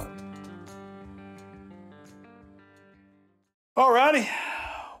means a lot. All righty.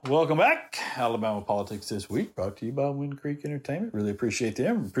 Welcome back. Alabama Politics This Week, brought to you by Wind Creek Entertainment. Really appreciate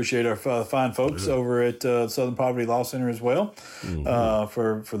them. Appreciate our fine folks over at Southern Poverty Law Center as well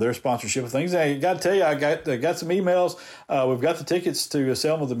for their sponsorship of things. I got to tell you, I got some emails. We've got the tickets to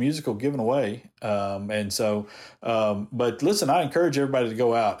Selma the Musical given away. But listen, I encourage everybody to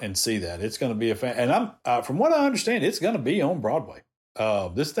go out and see that. It's going to be and from what I understand, it's going to be on Broadway.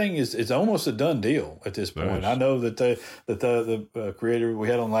 This thing it's almost a done deal at this point. Nice. I know that the creator we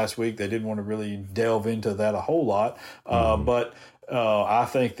had on last week, they didn't want to really delve into that a whole lot. But I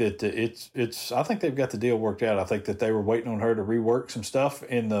think that I think they've got the deal worked out. I think that they were waiting on her to rework some stuff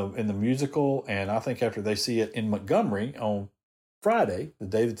in the musical, and I think after they see it in Montgomery on Friday, the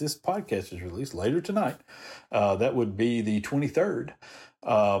day that this podcast is released, later tonight, that would be the 23rd.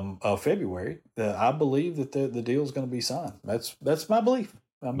 Of February, I believe that the deal is going to be signed. That's my belief.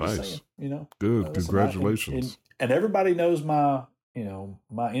 I'm just saying, good. Congratulations. And everybody knows my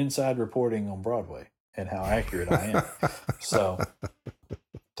inside reporting on Broadway and how accurate I am. So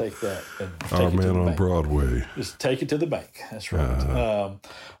take that. And take Our man on Broadway. Just take it to the bank. That's right.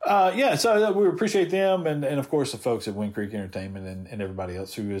 So we appreciate them and of course the folks at Wind Creek Entertainment and everybody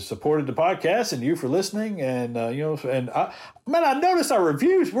else who has supported the podcast, and you for listening. And I noticed our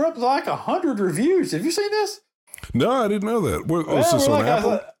reviews. We're up to like 100 reviews. Have you seen this? No, I didn't know that. Is this on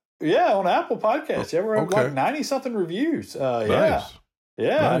Apple? On Apple Podcasts. Yeah, we're up like 90 something reviews. Nice.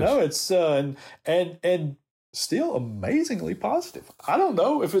 I know it's and still amazingly positive. I don't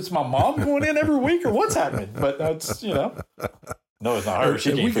know if it's my mom going in every week or what's happening, but that's No, it's not her.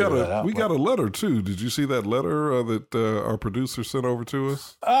 She can't figure that out. We got a letter too. Did you see that letter that our producer sent over to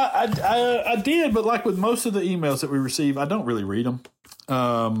us? I did, but like with most of the emails that we receive, I don't really read them,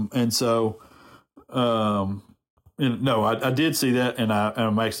 and so. No, I did see that, and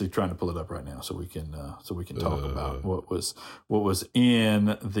I'm actually trying to pull it up right now so we can talk about what was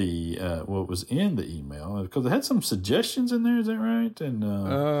in the email, because it had some suggestions in there. Is that right? And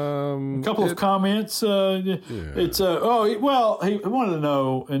a couple of comments. It's he wanted to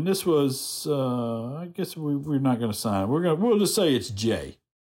know, and this was I guess we're not going to sign. We'll just say it's J.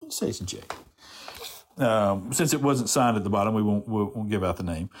 Let's say it's J. Since it wasn't signed at the bottom, we won't give out the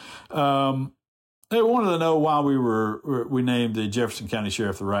name. They wanted to know why we named the Jefferson County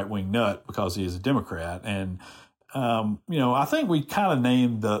Sheriff the right-wing nut, because he is a Democrat. And, I think we kind of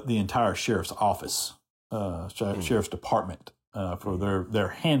named the entire sheriff's office, sheriff's department, for their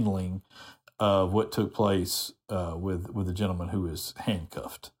handling of what took place with the gentleman who was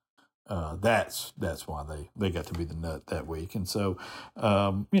handcuffed. That's why they got to be the nut that week. And so,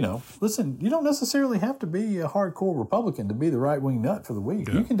 listen, you don't necessarily have to be a hardcore Republican to be the right-wing nut for the week.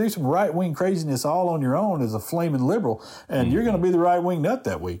 Yeah. You can do some right-wing craziness all on your own as a flaming liberal, and you're going to be the right-wing nut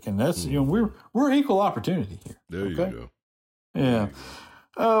that week. And that's, we're equal opportunity here. There you go. Yeah.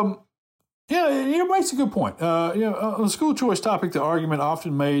 It makes a good point. On the school choice topic, the argument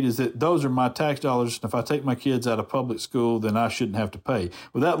often made is that those are my tax dollars, and if I take my kids out of public school, then I shouldn't have to pay.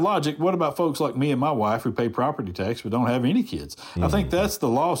 With that logic, what about folks like me and my wife who pay property tax but don't have any kids? I think that's the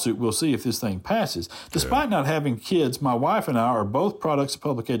lawsuit we'll see if this thing passes. Despite not having kids, my wife and I are both products of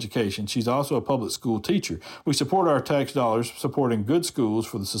public education. She's also a public school teacher. We support our tax dollars supporting good schools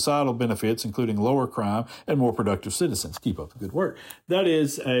for the societal benefits, including lower crime and more productive citizens. Keep up the good work. That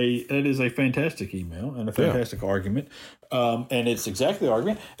is a fantastic email and a fantastic argument, and it's exactly the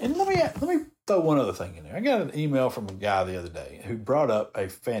argument. And let me throw one other thing in there. I got an email from a guy the other day who brought up a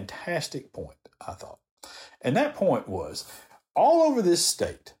fantastic point, I thought, and that point was all over this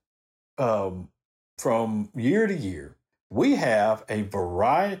state, from year to year, we have a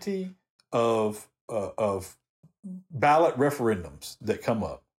variety of ballot referendums that come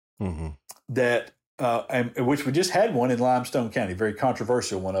up that. And which we just had one in Limestone County, very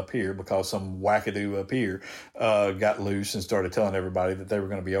controversial one up here, because some wackadoo up here got loose and started telling everybody that they were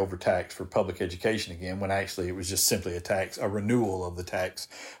going to be overtaxed for public education again, when actually it was just simply a renewal of the tax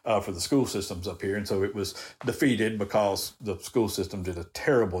for the school systems up here. And so it was defeated because the school system did a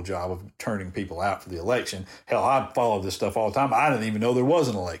terrible job of turning people out for the election. Hell, I follow this stuff all the time. I didn't even know there was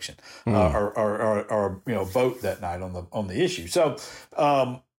an election or vote that night on the issue. So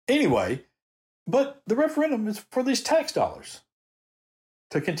anyway. But the referendum is for these tax dollars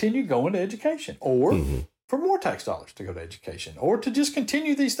to continue going to education, or for more tax dollars to go to education, or to just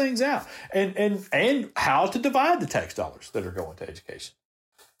continue these things out, and how to divide the tax dollars that are going to education.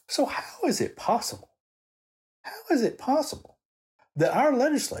 So how is it possible? How is it possible that our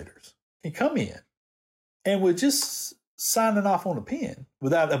legislators can come in and with just signing off on a pen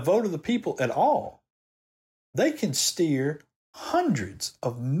without a vote of the people at all, they can steer hundreds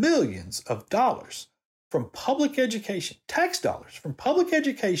of millions of dollars from public education, tax dollars from public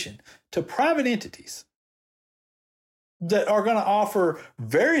education, to private entities that are going to offer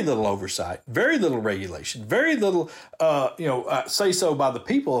very little oversight, very little regulation, very little, say so by the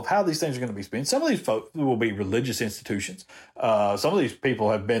people of how these things are going to be spent. Some of these folks will be religious institutions. Some of these people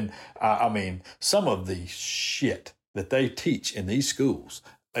have been, some of the shit that they teach in these schools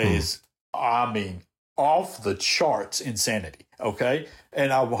is, off the charts insanity, okay?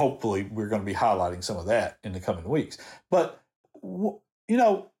 And hopefully we're going to be highlighting some of that in the coming weeks. But, how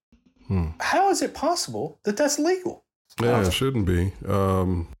is it possible that that's legal? Yeah, it shouldn't be.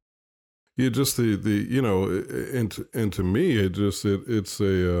 Just and to me, it's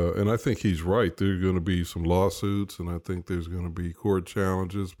and I think he's right. There's going to be some lawsuits, and I think there's going to be court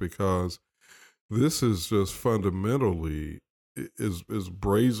challenges, because this is just fundamentally is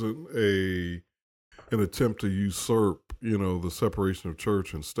brazen an attempt to usurp, the separation of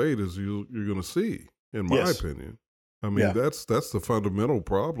church and state, as you're going to see, in my opinion. That's the fundamental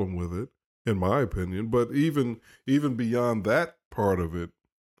problem with it, in my opinion. But even beyond that part of it,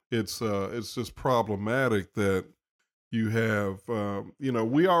 it's just problematic that you have,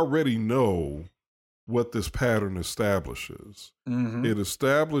 we already know what this pattern establishes. It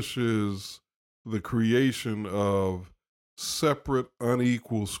establishes the creation of separate,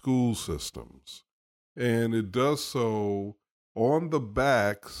 unequal school systems. And it does so on the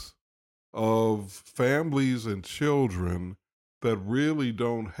backs of families and children that really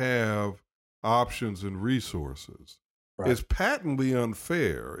don't have options and resources. Right. It's patently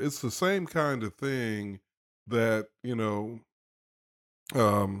unfair. It's the same kind of thing that,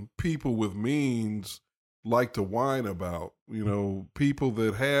 people with means like to whine about, people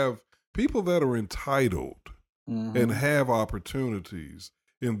that are entitled and have opportunities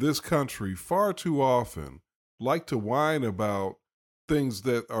in this country far too often like to whine about things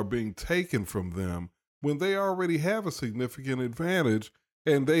that are being taken from them when they already have a significant advantage,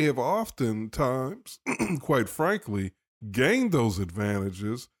 and they have oftentimes, quite frankly, gained those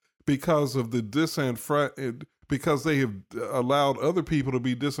advantages because of because they have allowed other people to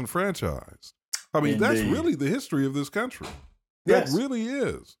be disenfranchised. I mean, Indeed. That's really the history of this country. Yes. That really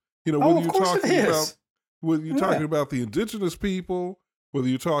is. Whether of you're course talking it about is. whether you're talking about the indigenous people, whether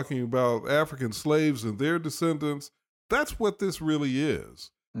you're talking about African slaves and their descendants, that's what this really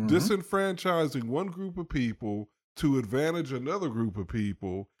is. Disenfranchising one group of people to advantage another group of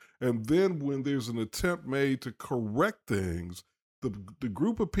people. And then when there's an attempt made to correct things, the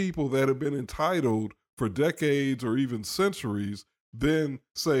group of people that have been entitled for decades or even centuries then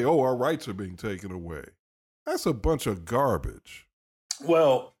say, oh, our rights are being taken away. That's a bunch of garbage.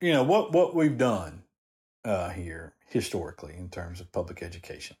 Well, what we've done here historically in terms of public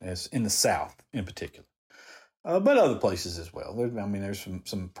education, is in the South in particular, but other places as well. There's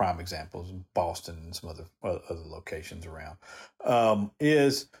some prime examples in Boston and some other locations around.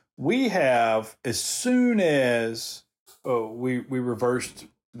 Is we have, as soon as we reversed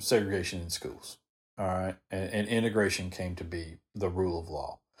segregation in schools, all right, and integration came to be the rule of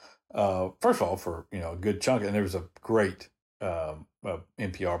law. First of all, for a good chunk, and there was a great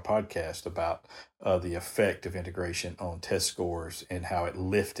NPR podcast about the effect of integration on test scores and how it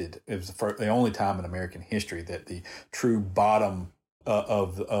lifted. It was the only time in American history that the true bottom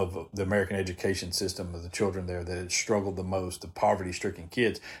of the American education system, of the children there that had struggled the most, the poverty-stricken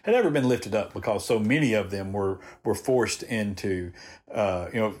kids, had ever been lifted up, because so many of them were forced into,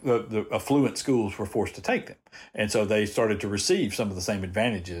 the affluent schools were forced to take them. And so they started to receive some of the same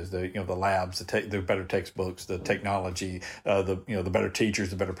advantages, the labs, the better textbooks, the technology, the better teachers,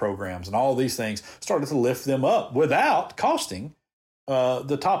 the better programs, and all these things started to lift them up without costing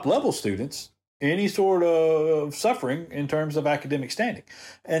the top level students any sort of suffering in terms of academic standing.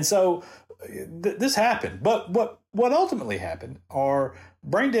 And so this happened. But what ultimately happened are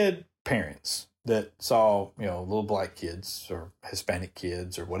brain dead parents that saw, little black kids or Hispanic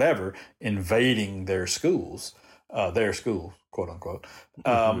kids or whatever invading their schools, quote unquote.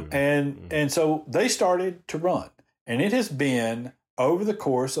 And so they started to run. And it has been, over the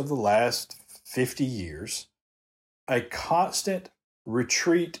course of the last 50 years, a constant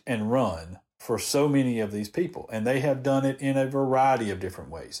retreat and run for so many of these people. And they have done it in a variety of different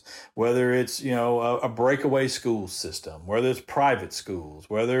ways, whether it's, a breakaway school system, whether it's private schools,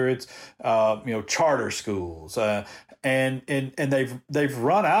 whether it's, charter schools, and they've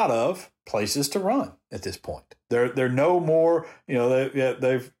run out of places to run at this point. They're no more,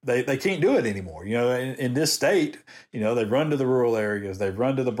 they can't do it anymore. In this state, they've run to the rural areas, they've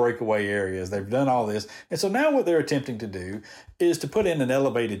run to the breakaway areas, they've done all this. And so now what they're attempting to do is to put in an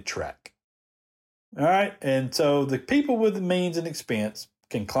elevated track. All right. And so the people with the means and expense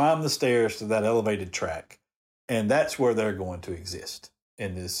can climb the stairs to that elevated track. And that's where they're going to exist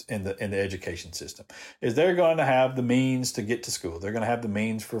in the education system, is they're going to have the means to get to school. They're going to have the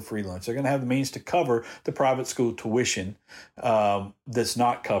means for free lunch. They're going to have the means to cover the private school tuition that's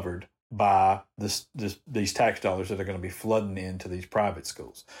not covered by these tax dollars that are going to be flooding into these private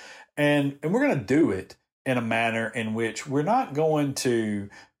schools. And we're going to do it in a manner in which we're not going to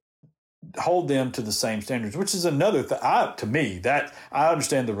hold them to the same standards, which is another to me, that I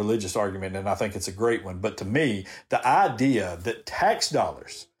understand the religious argument and I think it's a great one. But to me, the idea that tax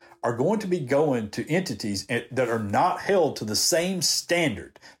dollars are going to be going to entities that are not held to the same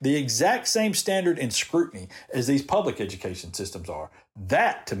standard, the exact same standard and scrutiny as these public education systems are,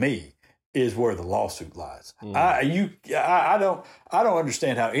 that to me is where the lawsuit lies. I don't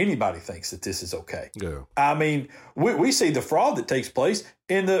understand how anybody thinks that this is okay. Yeah. I mean, we see the fraud that takes place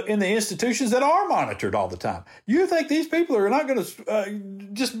in the institutions that are monitored all the time. You think these people are not going to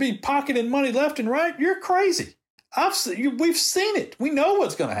just be pocketing money left and right? You're crazy. We've seen it. We know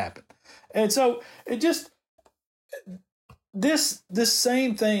what's going to happen. And so this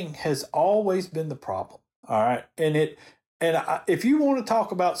same thing has always been the problem. All right. If you want to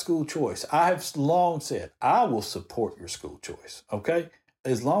talk about school choice, I have long said I will support your school choice, okay?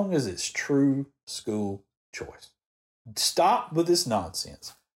 As long as it's true school choice. Stop with this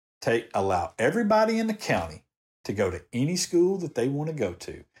nonsense. Allow everybody in the county to go to any school that they want to go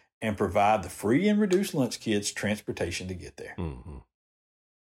to and provide the free and reduced lunch kids transportation to get there. Mm-hmm.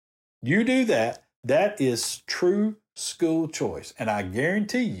 You do that, that is true school choice. And I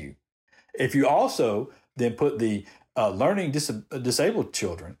guarantee you, if you also then put the learning disabled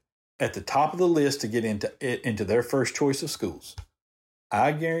children at the top of the list to get into their first choice of schools,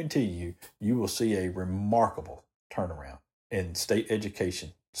 I guarantee you, you will see a remarkable turnaround in state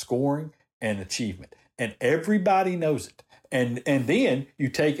education, scoring, and achievement. And everybody knows it. And then you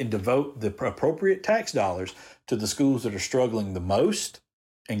take and devote the appropriate tax dollars to the schools that are struggling the most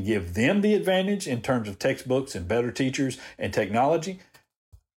and give them the advantage in terms of textbooks and better teachers and technology.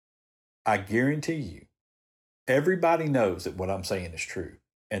 I guarantee you, everybody knows that what I'm saying is true,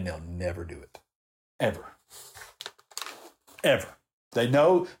 and they'll never do it. Ever. Ever. They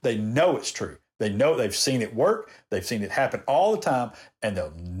know it's true. They know they've seen it work. They've seen it happen all the time, and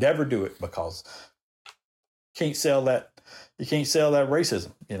they'll never do it because you can't sell that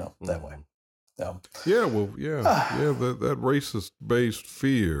racism, that way. That racist-based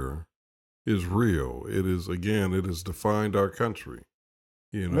fear is real. It has defined our country.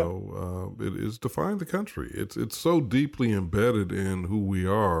 It has defined the country. It's so deeply embedded in who we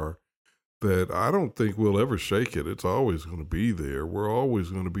are that I don't think we'll ever shake it. It's always going to be there. We're always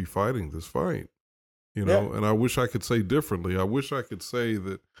going to be fighting this fight, and I wish I could say differently. I wish I could say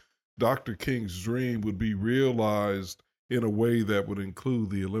that Dr. King's dream would be realized in a way that would include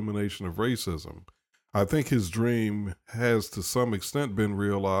the elimination of racism. I think his dream has to some extent been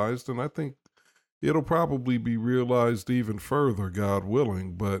realized, and I think it'll probably be realized even further, God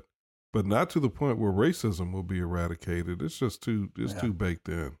willing, but not to the point where racism will be eradicated. It's just too baked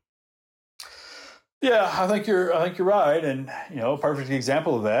in. Yeah, I think you're right, and a perfect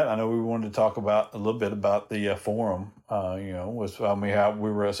example of that. I know we wanted to talk about a little bit about the forum. How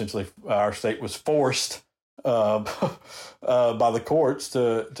we were essentially, our state was forced by the courts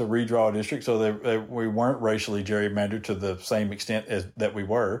to redraw a district, so we weren't racially gerrymandered to the same extent as that we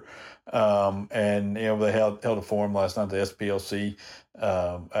were. And they held a forum last night. The SPLC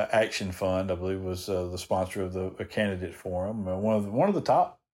Action Fund, I believe, was the sponsor of the candidate forum. One of the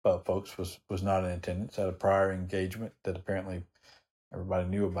top folks was not in attendance, had a prior engagement that apparently everybody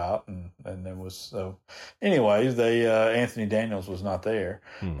knew about, and there was so. Anyways, Anthony Daniels was not there,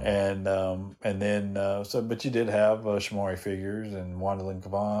 and then but you did have Shamari Figures and Wandalyn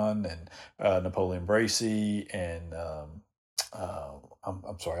Kavan and Napoleon Bracey and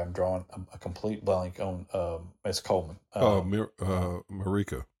I'm sorry, I'm drawing a complete blank on Ms. Coleman.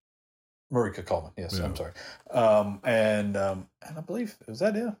 Marika Coleman, yes, yeah. I'm sorry. And I believe, was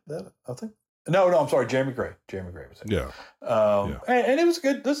that it? I think. No, I'm sorry, Jeremy Gray. Jeremy Gray was it. Yeah. And it was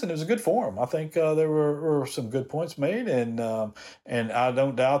good. Listen, it was a good forum. I think there were some good points made, and I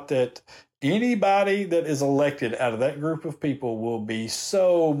don't doubt that anybody that is elected out of that group of people will be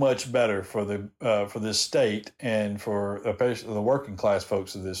so much better for this state and for the working class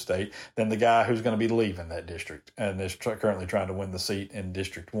folks of this state than the guy who's going to be leaving that district and is currently trying to win the seat in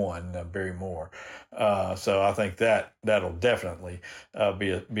District 1, Barry Moore. So I think that'll definitely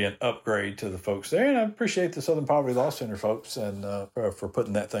be an upgrade to the folks there. And I appreciate the Southern Poverty Law Center folks and for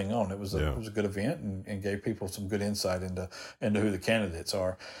putting that thing on. It was a good event and gave people some good insight into who the candidates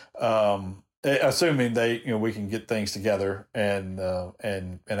are. Assuming we can get things together and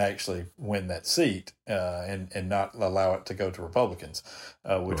actually win that seat and not allow it to go to Republicans,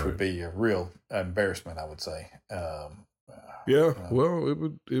 which would be a real embarrassment, I would say. Well, it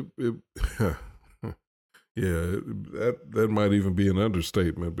would. That might even be an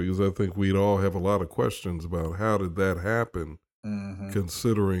understatement, because I think we'd all have a lot of questions about how did that happen,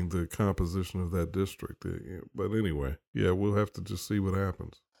 considering the composition of that district. But anyway, we'll have to just see what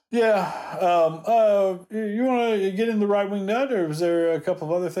happens. Yeah. You want to get in the right wing nut, or was there a couple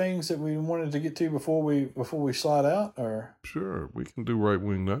of other things that we wanted to get to before we slide out? Or sure, we can do right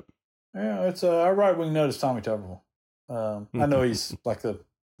wing nut. Yeah, it's our right wing nut is Tommy Tuberville. I know he's like the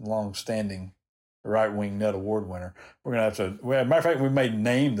long-standing right wing nut award winner. We're gonna have to. Matter of fact, we may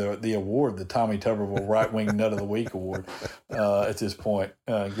name the award the Tommy Tuberville Right Wing Nut of the Week award at this point,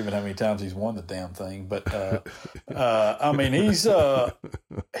 given how many times he's won the damn thing. But I mean, he's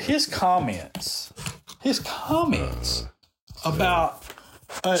his comments about.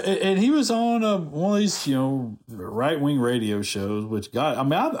 And he was on one of these, right-wing radio shows, which I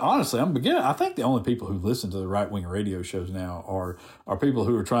think the only people who listen to the right-wing radio shows now are people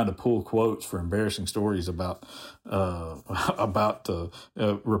who are trying to pull quotes for embarrassing stories about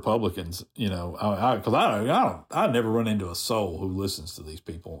Republicans, because I never run into a soul who listens to these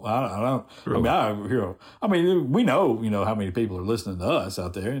people. I don't, really? We know how many people are listening to us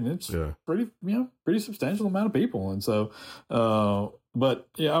out there, and it's pretty substantial amount of people. And so, but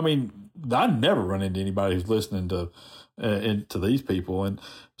yeah, I never run into anybody who's listening to and to these people. And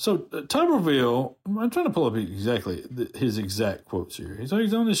so Tuberville, I'm trying to pull up exactly his exact quotes here. He's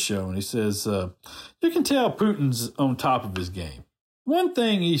on this show and he says, you can tell Putin's on top of his game. One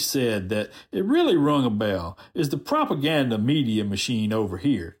thing he said that it really rung a bell is the propaganda media machine over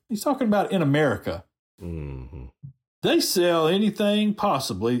here. He's talking about in America. Mm-hmm. They sell anything they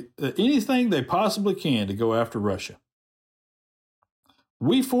possibly can to go after Russia.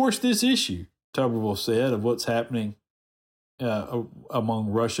 We force this issue, Tuberville said, of what's happening among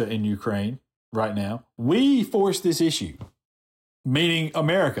Russia and Ukraine right now. We force this issue, meaning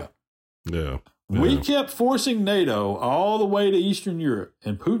America. Yeah. We kept forcing NATO all the way to Eastern Europe,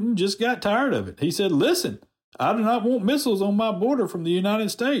 and Putin just got tired of it. He said, listen, I do not want missiles on my border from the United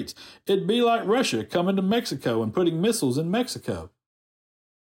States. It'd be like Russia coming to Mexico and putting missiles in Mexico.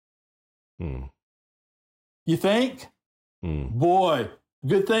 You think? Boy,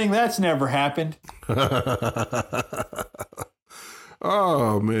 good thing that's never happened.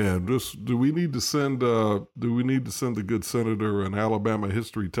 Oh man, do we need to send the good senator an Alabama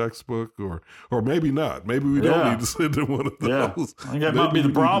history textbook or maybe not? Maybe we don't need to send him one of those. Yeah. I think that might be the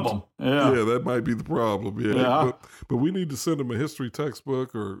problem. Yeah, that might be the problem. Yeah. But we need to send him a history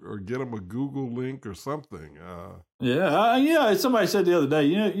textbook or get him a Google link or something. Somebody said the other day,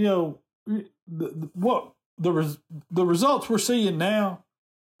 the results we're seeing now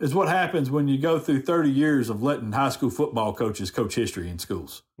is what happens when you go through 30 years of letting high school football coaches coach history in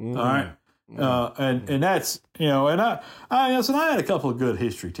schools. Mm-hmm. All right. And that's, and I had a couple of good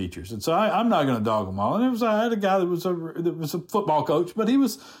history teachers. And so I'm not going to dog them all. And I had a guy that was a football coach, but he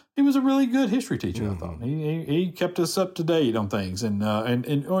was a really good history teacher. Mm-hmm. I thought he kept us up to date on things and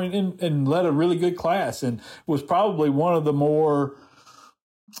led a really good class and was probably one of the more,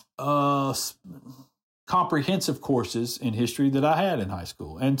 comprehensive courses in history that I had in high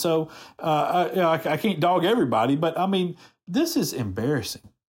school. And so I can't dog everybody, but I mean, this is embarrassing.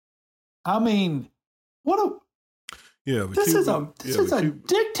 I mean, this is a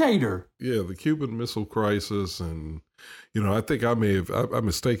dictator. Yeah, the Cuban Missile Crisis. And, I think I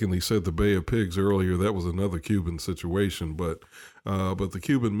mistakenly said the Bay of Pigs earlier. That was another Cuban situation, but the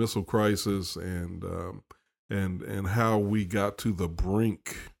Cuban Missile Crisis and how we got to the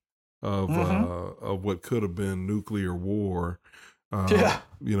brink of what could have been nuclear war, back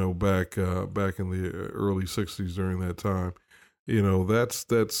in the early 60s during that time.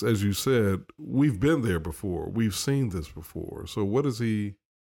 That's as you said, we've been there before. We've seen this before. So what is he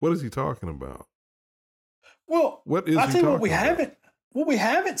talking about? Well, what is I he think talking about? What we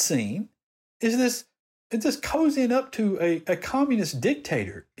haven't seen is this. It's just cozying up to a communist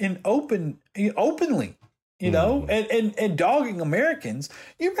dictator openly. And dogging Americans.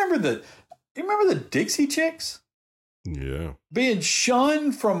 You remember the Dixie Chicks? Yeah. Being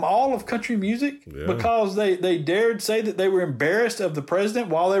shunned from all of country music because they dared say that they were embarrassed of the president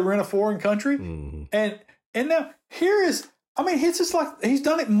while they were in a foreign country. Mm-hmm. And now it's just like he's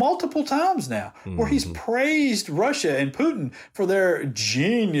done it multiple times now, where he's praised Russia and Putin for their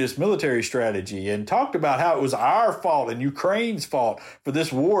genius military strategy and talked about how it was our fault and Ukraine's fault for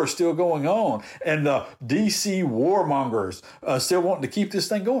this war still going on, and the DC warmongers still wanting to keep this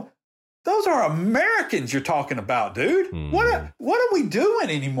thing going. Those are Americans you're talking about, dude. What are we doing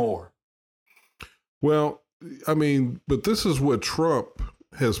anymore? Well, I mean, but this is what Trump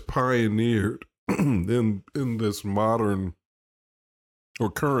has pioneered in this modern or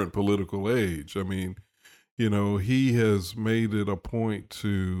current political age. I mean, he has made it a point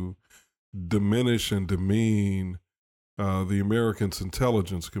to diminish and demean the Americans'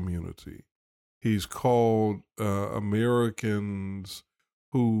 intelligence community. He's called Americans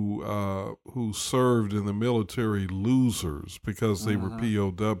who served in the military losers because they were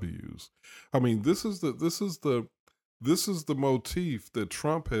POWs. I mean, this is the motif that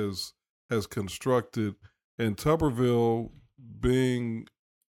Trump has constructed, and Tuberville being,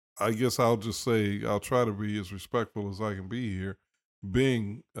 I guess I'll just say, I'll try to be as respectful as I can be here,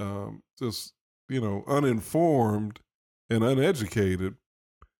 being just uninformed and uneducated,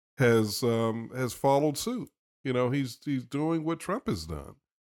 has followed suit. He's doing what Trump has done,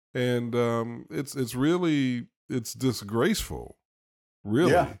 and it's disgraceful.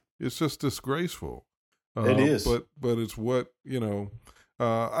 Really, it's just disgraceful. It is, but it's what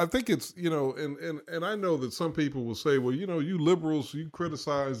I think it's, and I know that some people will say, well, you liberals, you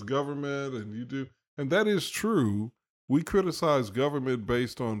criticize government and you do. And that is true. We criticize government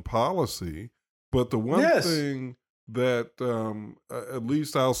based on policy. But the one thing that, at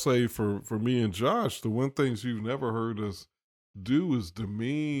least I'll say for me and Josh, the one things you've never heard us do is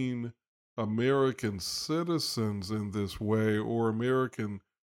demean American citizens in this way, or American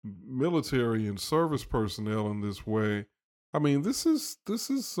military and service personnel in this way, I mean, this is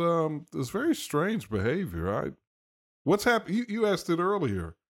very strange behavior. What's happened? You asked it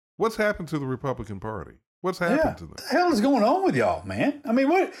earlier. What's happened to the Republican Party? What's happened to them? What the hell is going on with y'all, man? I mean,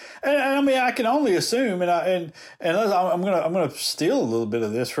 what? And I mean, I can only assume, and I'm gonna steal a little bit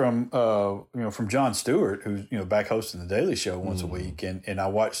of this from from Jon Stewart, who's back hosting the Daily Show once a week, and I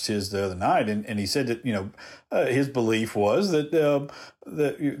watched his the other night, and he said that his belief was that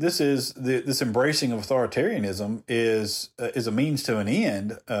this embracing of authoritarianism is a means to an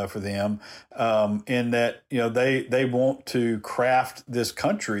end for them, in that they want to craft this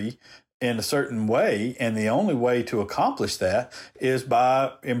country in a certain way, and the only way to accomplish that is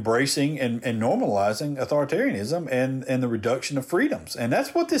by embracing and normalizing authoritarianism and the reduction of freedoms. And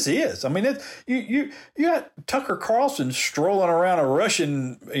that's what this is. I mean, you got Tucker Carlson strolling around a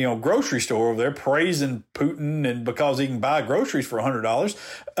Russian grocery store over there praising Putin, and because he can buy groceries for $100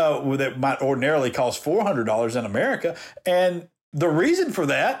 that might ordinarily cost $400 in America. And the reason for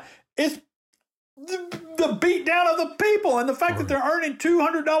that is the beat down of the people and the fact that they're earning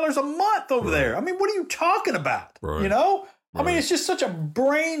 $200 a month over there. I mean, what are you talking about? Right. I mean, it's just such a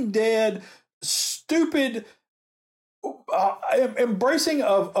brain dead, stupid embracing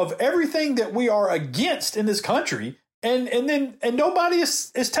of everything that we are against in this country. And nobody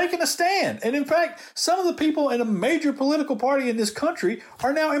is taking a stand. And in fact, some of the people in a major political party in this country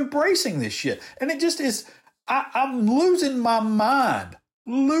are now embracing this shit. And it just is, I'm losing my mind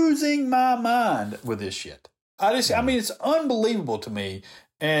with this shit. I mean, it's unbelievable to me.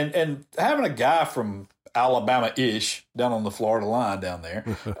 And having a guy from Alabama-ish down on the Florida line down there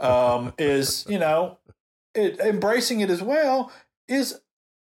is, embracing it as well is,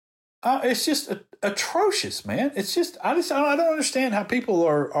 it's just atrocious, man. It's just, I don't understand how people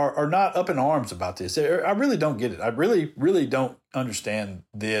are not up in arms about this. I really don't get it. I really, really don't understand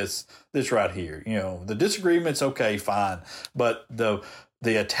this right here. The disagreement's okay, fine. But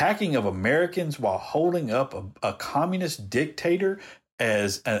the attacking of Americans while holding up a communist dictator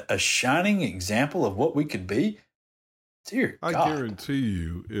as a shining example of what we could be, dear God. I guarantee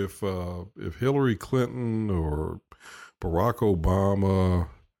you, if Hillary Clinton or Barack Obama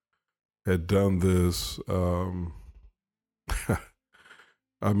had done this,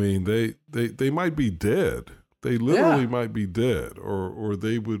 I mean, they might be dead. They literally might be dead, or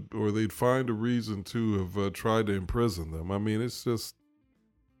they'd find a reason to have tried to imprison them. I mean, it's just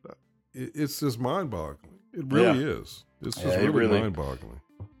mind-boggling. It really is. It's just really mind-boggling.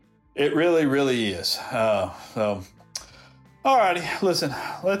 It really, really is. All righty, listen.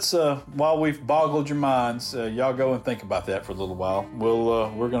 Let's while we've boggled your minds, y'all go and think about that for a little while.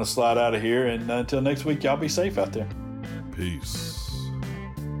 We're going to slide out of here, and until next week, y'all be safe out there. Peace.